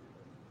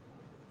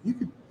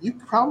 You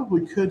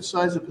probably could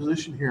size a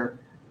position here.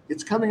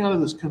 It's coming out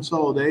of this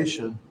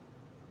consolidation.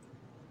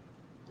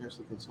 There's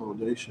the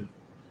consolidation.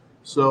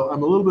 So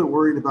I'm a little bit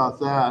worried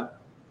about that,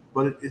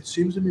 but it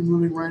seems to be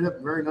moving right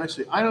up very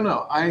nicely. I don't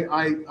know. I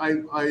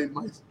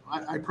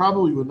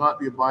probably would not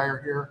be a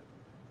buyer here,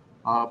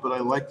 but I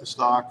like the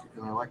stock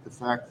and I like the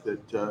fact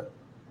that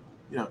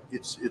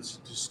it's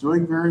just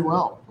doing very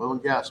well. Oil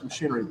and gas,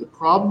 machinery. The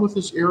problem with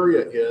this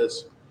area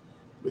is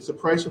with the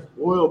price of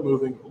oil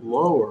moving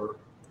lower.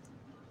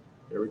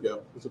 There we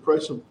go. With the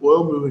price of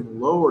oil moving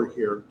lower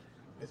here,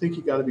 I think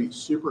you got to be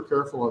super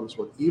careful on this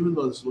one. Even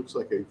though this looks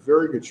like a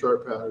very good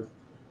chart pattern,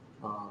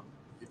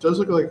 it does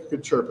look like a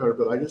good chart pattern.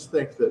 But I just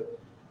think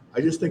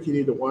you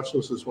need to watch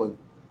this one.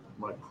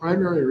 My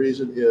primary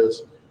reason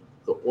is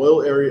the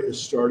oil area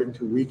is starting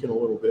to weaken a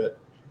little bit,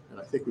 and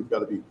I think we've got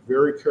to be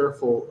very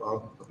careful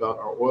about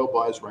our oil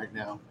buys right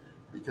now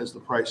because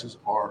the prices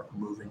are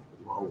moving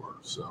lower.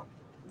 So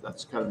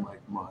that's kind of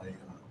my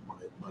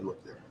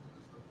look there.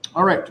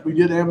 All right, we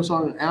did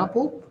Amazon and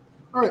Apple.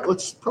 All right,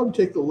 let's probably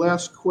take the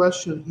last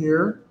question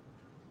here.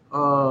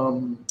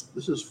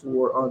 This is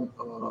for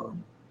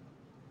on.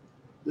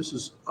 This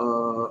is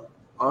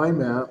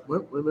IMAP.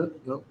 Wait a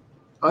minute. No,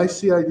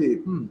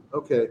 ICID.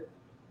 Okay.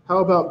 How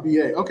about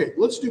BA? Okay,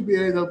 let's do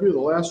BA. That'll be the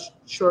last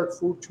chart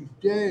for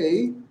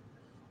today.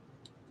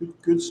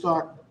 Good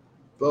stock,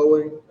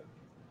 Boeing.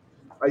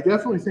 I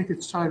definitely think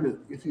it's time to,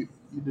 if you,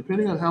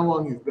 depending on how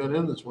long you've been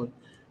in this one,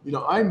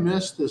 I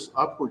missed this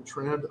upward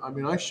trend. I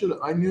mean, I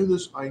knew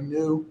this. I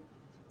knew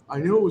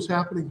it was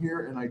happening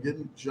here, and I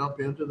didn't jump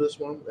into this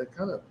one. That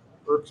kind of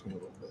irks me a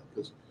little bit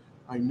because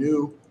I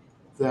knew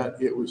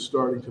that it was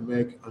starting to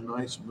make a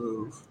nice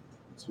move.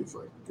 Let's see if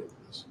I can get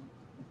this.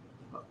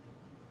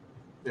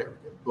 There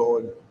we go.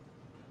 Boeing.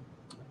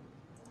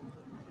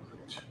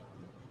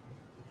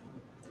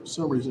 For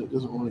some reason, it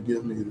doesn't want to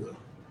give me the.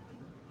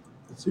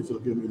 Let's see if it'll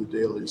give me the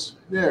dailies.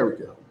 There we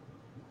go.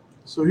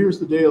 So here's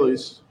the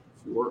dailies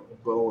for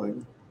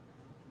Boeing.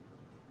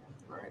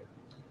 All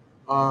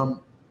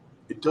right.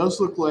 It does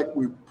look like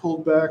we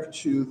pulled back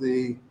to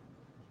the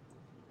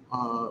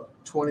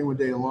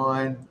 21-day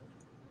line.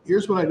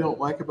 Here's what I don't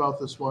like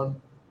about this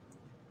one.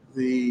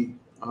 The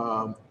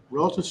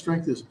relative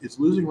strength it's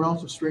losing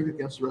relative strength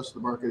against the rest of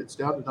the market. It's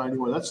down to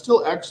 91. That's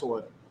still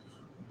excellent,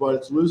 but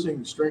it's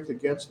losing strength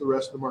against the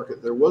rest of the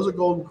market. There was a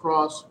golden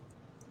cross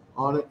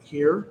on it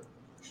here,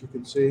 as you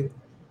can see,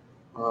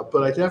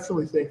 but I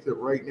definitely think that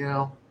right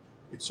now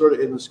it's sort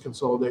of in this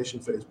consolidation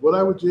phase. What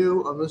I would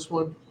do on this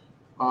one,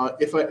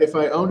 if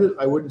I owned it,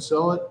 I wouldn't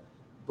sell it.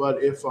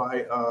 But if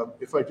I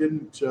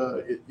didn't,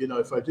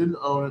 if I didn't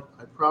own it,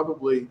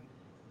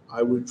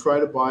 I would try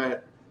to buy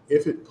it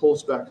if it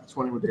pulls back to the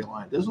 21-day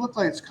line. It doesn't look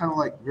like it's kind of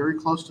like very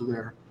close to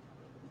there.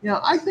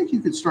 I think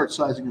you could start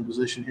sizing a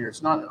position here.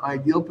 It's not an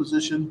ideal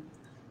position,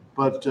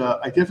 but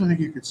I definitely think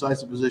you could size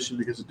the position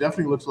because it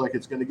definitely looks like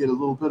it's going to get a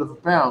little bit of a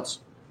bounce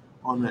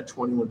on that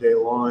 21-day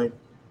line.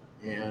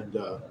 And,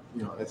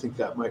 I think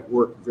that might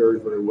work very,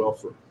 very well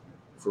for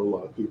a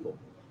lot of people.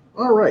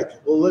 All right.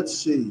 Well, let's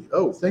see.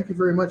 Oh, thank you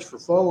very much for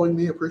following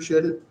me.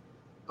 Appreciate it.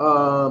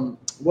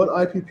 What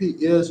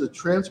IPP is a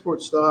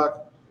transport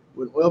stock.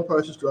 When oil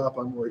prices drop,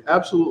 I'm worried.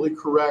 Absolutely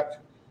correct.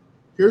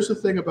 Here's the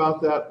thing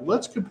about that.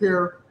 Let's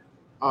compare.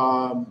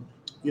 One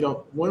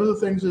of the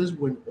things is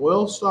when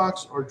oil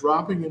stocks are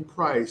dropping in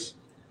price,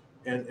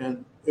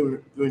 and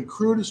when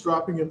crude is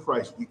dropping in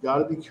price, you got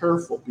to be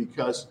careful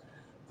because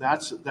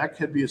that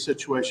could be a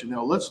situation.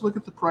 Now let's look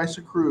at the price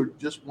of crude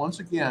just once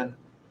again.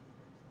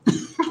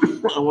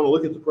 I want to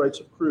look at the price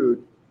of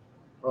crude.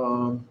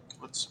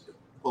 Let's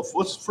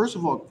first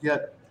of all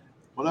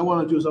what I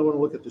want to do is I want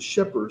to look at the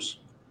shippers.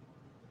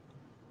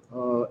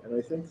 And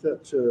I think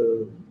that,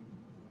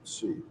 let's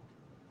see,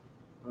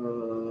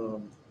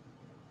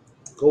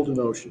 Golden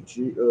Ocean,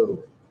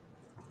 GOGL.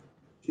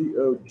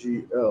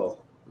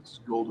 This is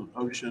Golden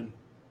Ocean.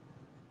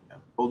 Yeah,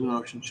 Golden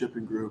Ocean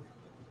Shipping Group.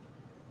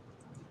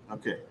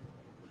 Okay.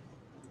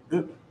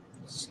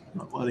 It's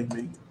not letting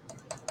me.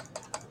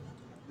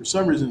 For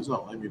some reason, it's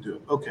not letting me do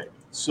it. Okay,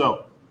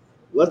 so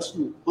let's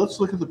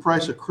look at the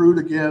price of crude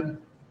again.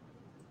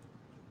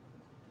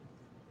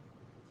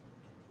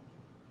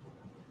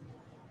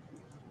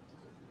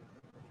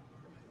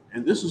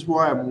 And this is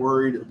why I'm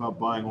worried about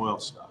buying oil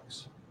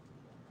stocks.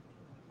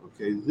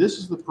 Okay, this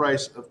is the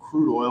price of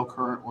crude oil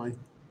currently.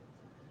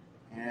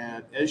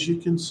 And as you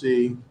can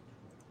see,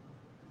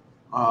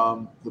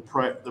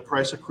 the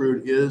price of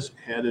crude is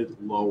headed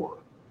lower.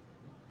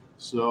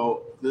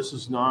 So this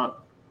is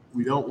not.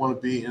 We don't want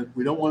to be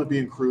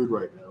in crude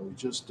right now. We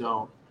just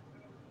don't.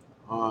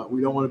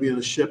 We don't want to be in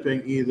the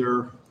shipping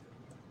either.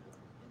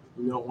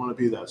 We don't want to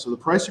be that. So the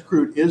price of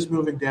crude is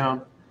moving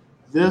down.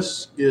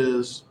 This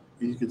is.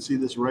 You can see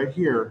this right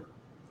here.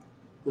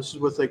 This is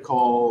what they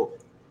call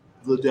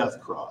the death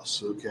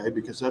cross, okay?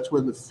 Because that's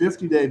when the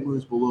 50-day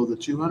moves below the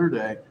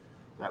 200-day.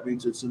 That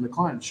means it's in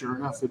decline. Sure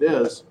enough, it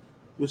is.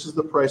 This is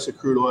the price of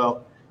crude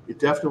oil. It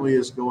definitely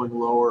is going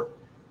lower,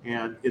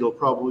 and it'll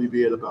probably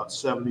be at about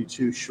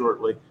 72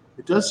 shortly.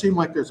 It does seem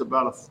like there's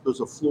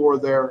a floor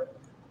there,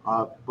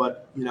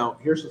 but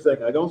here's the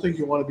thing. I don't think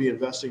you want to be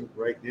investing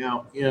right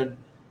now in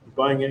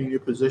buying any new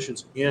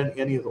positions in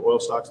any of the oil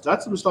stocks.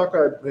 That's the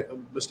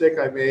mistake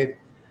I made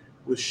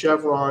with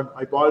Chevron.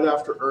 I bought it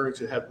after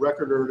earnings. It had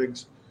record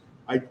earnings.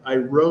 I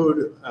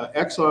rode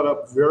Exxon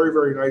up very,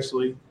 very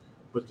nicely,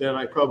 but then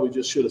I probably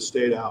just should have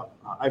stayed out.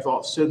 I've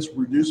since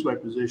reduced my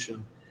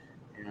position,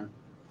 and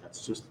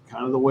that's just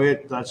kind of the way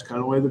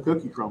the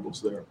cookie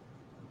crumbles there.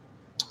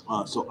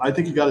 So I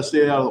think you got to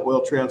stay out of the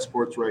oil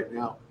transports right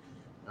now.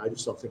 I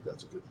just don't think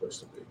that's a good place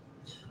to be.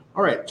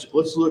 All right,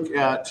 let's look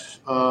at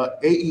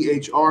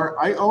AEHR.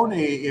 I own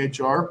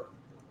AEHR,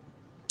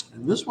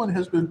 and this one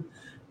has been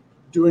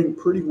doing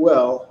pretty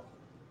well.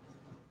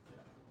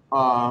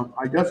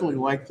 I definitely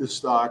like this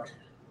stock.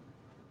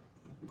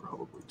 You can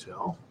probably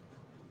tell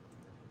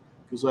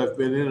because I've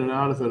been in and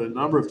out of it a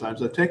number of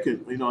times. I've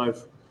taken,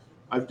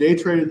 I've day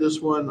traded this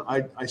one.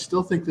 I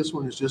still think this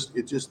one is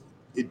it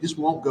just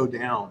won't go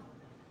down.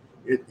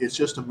 It's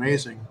just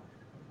amazing.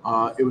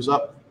 It was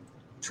up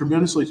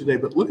tremendously today.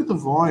 But look at the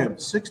volume,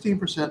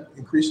 16%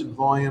 increase in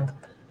volume,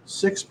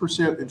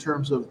 6% in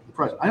terms of the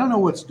price. I don't know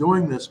what's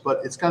doing this, but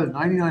it's got a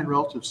 99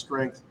 relative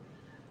strength.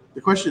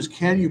 The question is,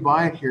 can you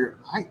buy it here?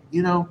 I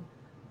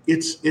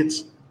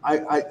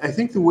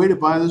think the way to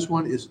buy this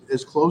one is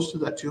as close to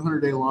that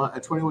 200-day line, a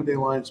 21-day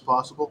line as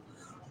possible.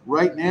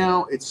 Right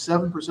now, it's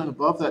 7%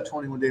 above that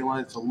 21-day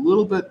line. That's a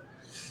little bit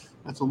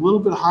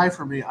high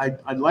for me.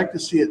 I'd like to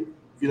see it,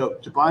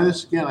 to buy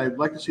this again. I'd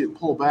like to see it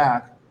pull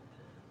back,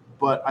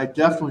 but I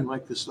definitely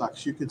like this stock.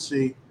 As you can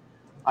see,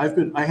 I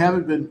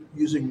haven't been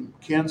using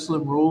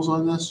CanSlim rules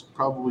on this.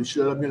 Probably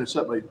should. I'm going to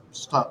set my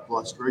stop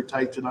loss very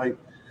tight tonight,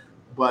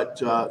 but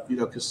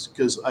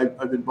because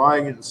I've been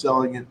buying it and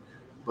selling it.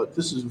 But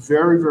this is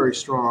very, very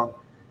strong,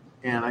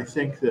 and I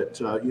think that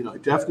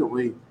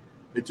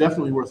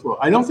definitely worthwhile.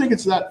 I don't think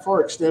it's that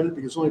far extended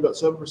because it's only about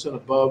 7%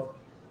 above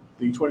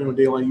the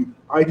 21-day line. You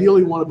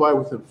ideally want to buy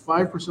within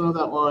 5% of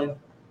that line,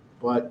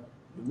 but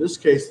in this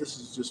case, this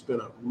has just been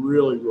a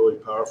really, really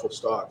powerful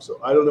stock. So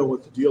I don't know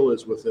what the deal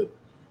is with it.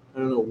 I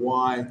don't know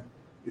why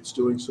it's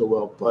doing so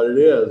well, but it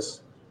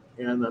is,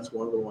 and that's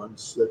one of the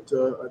ones that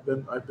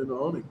I've been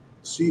owning.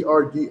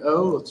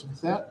 CRDO. Let's look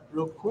at that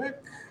real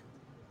quick.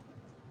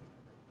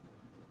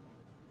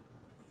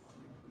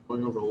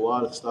 Going over a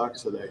lot of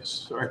stocks today.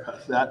 Sorry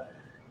about that.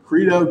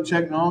 Credo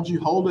Technology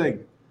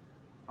Holding.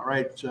 All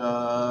right.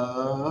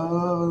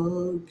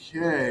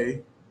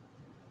 Okay.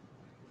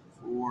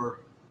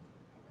 For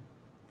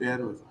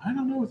bandwidth. I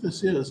don't know what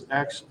this is.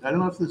 Actually, I don't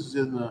know if this is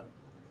in the.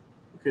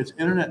 Okay, it's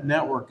internet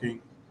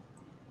networking,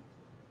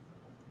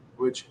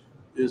 which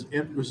is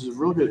a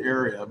real good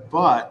area,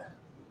 but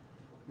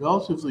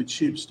relatively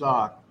cheap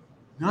stock.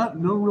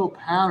 No real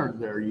pattern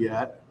there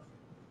yet.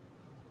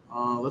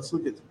 Let's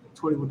look at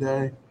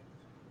 21-day.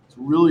 It's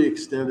really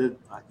extended.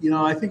 I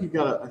think you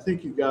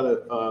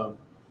gotta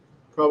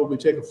probably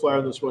take a flyer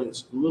on this one.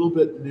 It's a little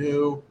bit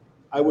new.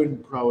 I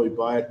wouldn't probably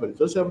buy it, but it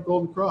does have a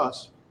golden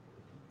cross.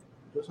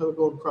 It does have a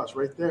golden cross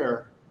right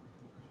there,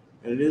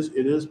 and it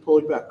is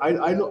pulling back.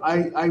 I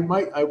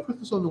put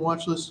this on the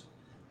watch list.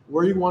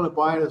 Where you want to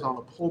buy it is on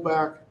the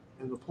pullback,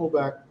 and the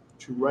pullback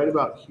to right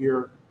about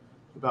here,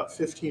 about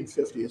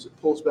 1550. As it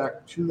pulls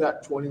back to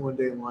that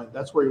 21-day line,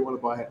 that's where you want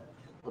to buy it.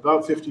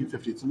 About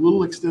 1550. It's a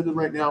little extended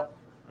right now.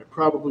 I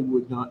probably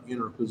would not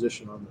enter a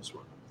position on this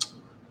one.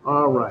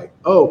 All right.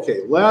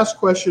 Okay. Last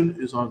question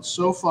is on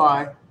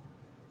SoFi.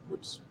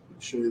 Oops. Let me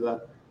show you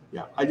that.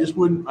 Yeah. I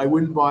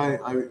wouldn't buy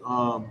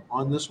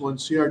on this one,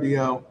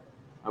 CRDO.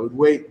 I would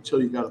wait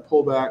until you got a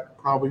pullback,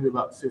 probably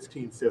about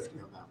 1550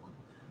 on that one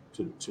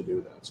to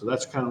do that. So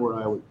that's kind of where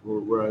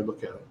I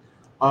look at it.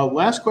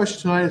 Last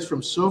question tonight is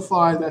from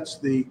SoFi. That's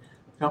the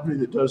company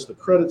that does the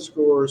credit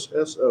scores,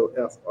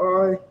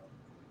 SoFi,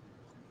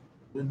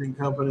 lending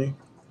company.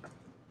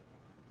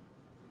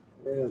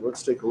 And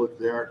let's take a look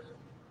there.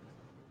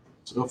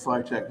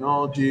 SoFi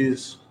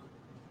Technologies.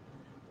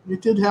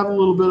 It did have a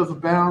little bit of a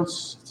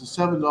bounce. It's a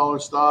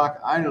 $7 stock.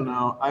 I don't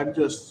know. I don't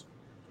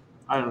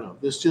know.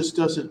 This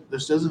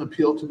doesn't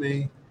appeal to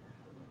me.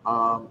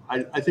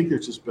 I think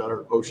there's just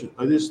better ocean.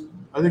 I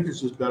think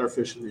there's just better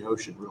fish in the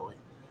ocean, really,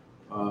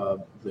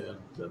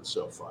 than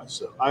SoFi.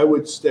 So I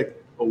would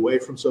stick away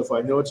from SoFi.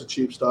 I know it's a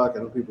cheap stock. I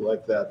know people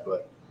like that,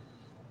 but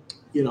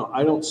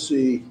I don't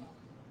see.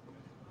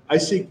 I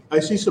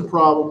see some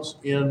problems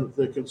in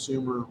the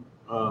consumer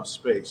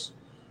space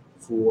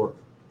for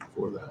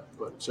that.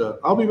 But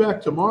I'll be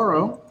back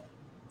tomorrow.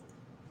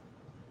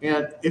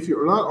 And if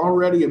you're not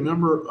already a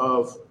member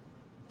of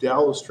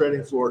Dallas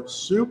Trading Floor,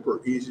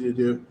 super easy to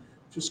do.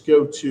 Just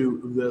go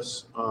to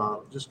this.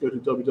 Just go to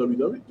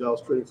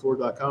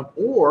www.dallastradingfloor.com,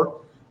 or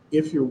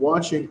if you're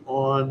watching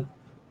on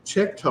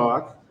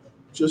TikTok,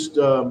 just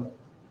go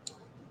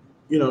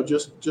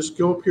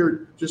up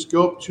here. Just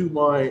go up to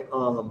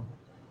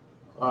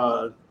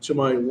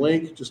my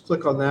link. Just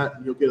click on that,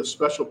 and you'll get a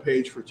special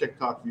page for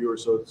TikTok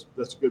viewers. So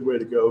that's a good way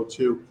to go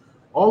too.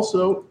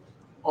 Also,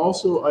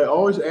 I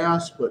always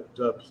ask, but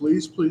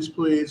please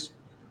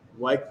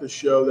like the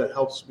show. That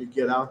helps me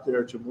get out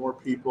there to more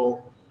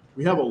people.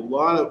 We have a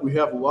lot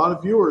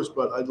of viewers,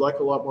 but I'd like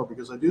a lot more,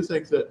 because I do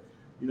think that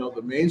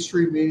the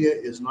mainstream media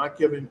is not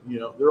giving.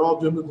 They're all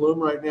doom and gloom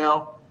right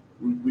now.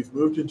 We've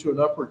moved into an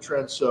upward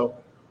trend, so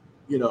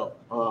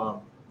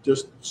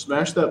just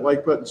smash that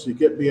like button so you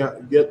get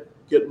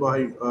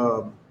my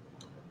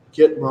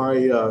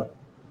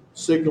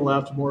signal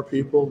out to more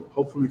people.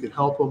 Hopefully, we can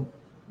help them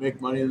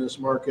make money in this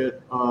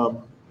market.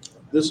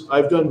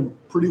 I've done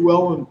pretty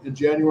well in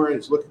January.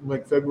 It's looking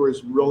like February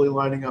is really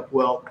lining up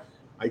well.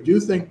 I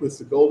do think with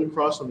the golden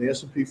cross on the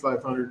S&P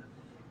 500,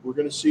 we're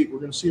going to see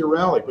a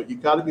rally, but you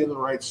got to be in the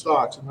right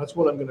stocks, and that's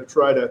what I'm going to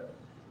try to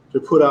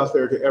put out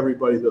there to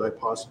everybody that I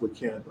possibly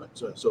can. But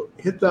so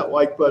hit that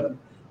like button.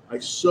 I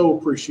so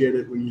appreciate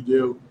it when you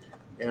do,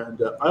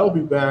 and I'll be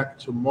back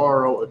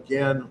tomorrow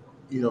again.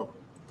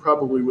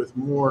 Probably with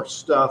more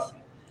stuff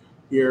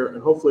here,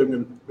 and hopefully I'm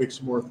going to make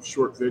some more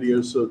short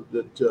videos so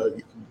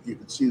that you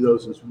can see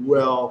those as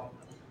well.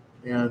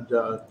 And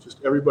just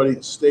everybody,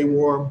 stay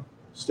warm,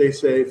 stay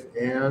safe,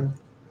 and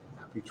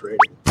happy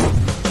trading.